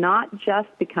process, not just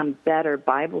become better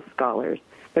Bible scholars,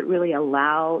 but really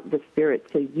allow the Spirit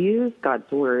to use God's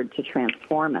Word to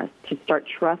transform us, to start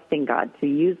trusting God, to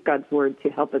use God's Word to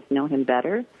help us know him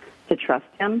better, to trust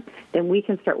him, then we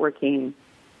can start working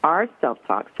our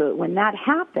self-talk so that when that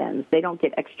happens, they don't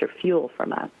get extra fuel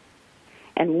from us.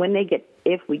 And when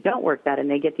if we don't work that and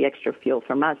they get the extra fuel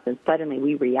from us, then suddenly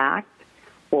we react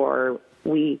or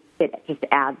it just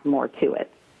adds more to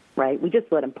it, right? We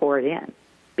just let them pour it in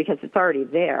because it's already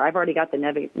there. I've already got the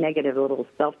negative little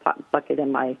self-talk bucket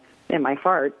in my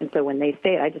heart, and so when they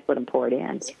say it, I just let them pour it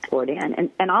in.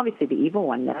 And obviously the evil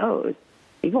one knows.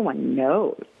 The evil one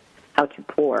knows how to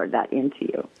pour that into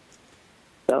you.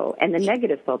 So, and the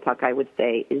negative self-talk, I would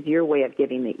say, is your way of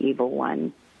giving the evil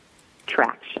one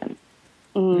traction.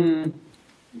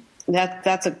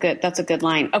 That's a good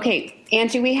line. Okay,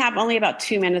 Angie, we have only about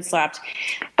 2 minutes left.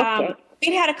 Okay.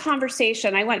 We had a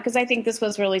conversation. Because I think this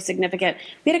was really significant.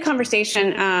 We had a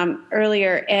conversation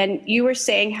earlier, and you were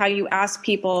saying how you ask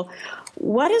people,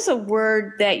 what is a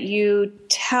word that you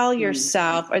tell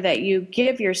yourself or that you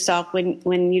give yourself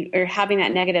when you are having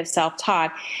that negative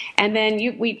self-talk? And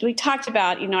then we talked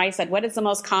about, I said, what is the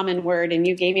most common word? And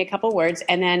you gave me a couple words.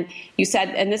 And then you said,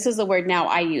 and this is the word now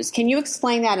I use. Can you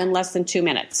explain that in less than 2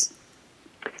 minutes?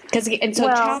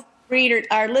 Tell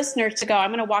our listeners to go, I'm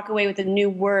going to walk away with a new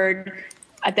word,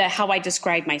 how I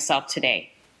describe myself today.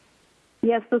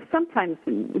 Yes, so sometimes,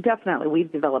 definitely,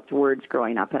 we've developed words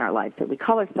growing up in our lives that we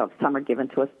call ourselves. Some are given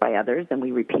to us by others, and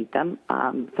we repeat them.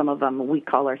 Some of them we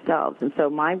call ourselves. And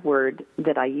so my word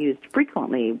that I used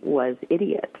frequently was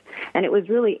idiot. And it was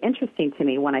really interesting to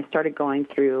me when I started going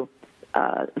through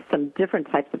some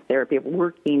different types of therapy of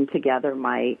working together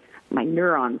my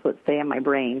neurons, let's say, in my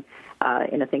brain,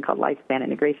 in a thing called lifespan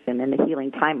integration and the healing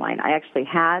timeline. I actually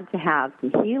had to have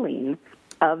some healing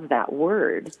of that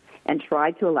word and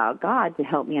try to allow God to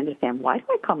help me understand, why do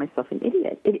I call myself an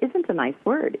idiot? It isn't a nice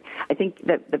word. I think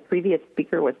that the previous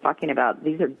speaker was talking about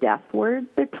these are death words.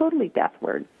 They're totally death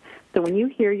words. So when you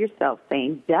hear yourself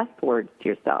saying death words to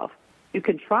yourself, you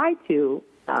can try to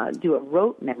do a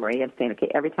rote memory of saying,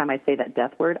 okay, every time I say that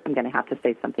death word, I'm going to have to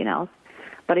say something else.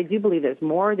 But I do believe there's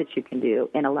more that you can do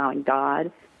in allowing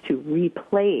God to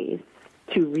replace,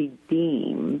 to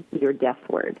redeem your death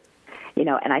word.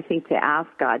 And I think to ask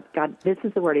God, this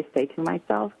is the word I say to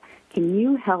myself. Can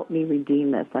you help me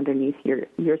redeem this underneath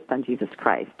your Son, Jesus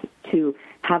Christ, to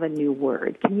have a new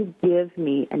word? Can you give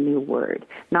me a new word?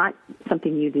 Not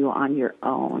something you do on your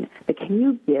own, but can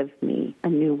you give me a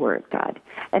new word, God,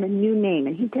 and a new name?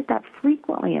 And he did that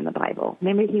frequently in the Bible.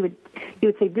 Remember, he would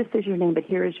say, this is your name, but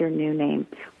here is your new name.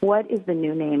 What is the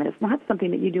new name? And it's not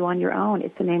something that you do on your own.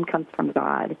 It's the name comes from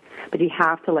God. But you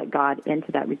have to let God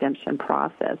into that redemption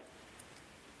process.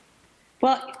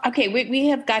 Well, okay, we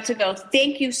have got to go.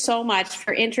 Thank you so much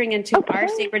for entering into our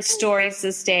sacred stories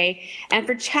this day and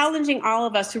for challenging all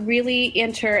of us to really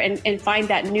enter and find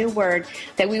that new word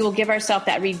that we will give ourselves,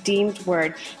 that redeemed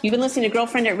word. You've been listening to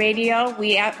Girlfriended Radio.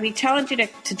 We challenge you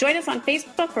to join us on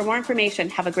Facebook for more information.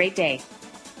 Have a great day.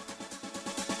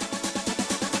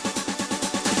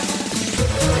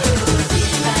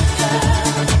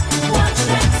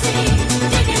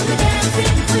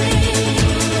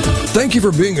 Thank you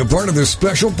for being a part of this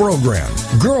special program,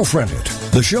 Girlfriended,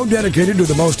 the show dedicated to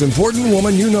the most important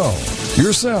woman you know,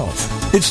 yourself.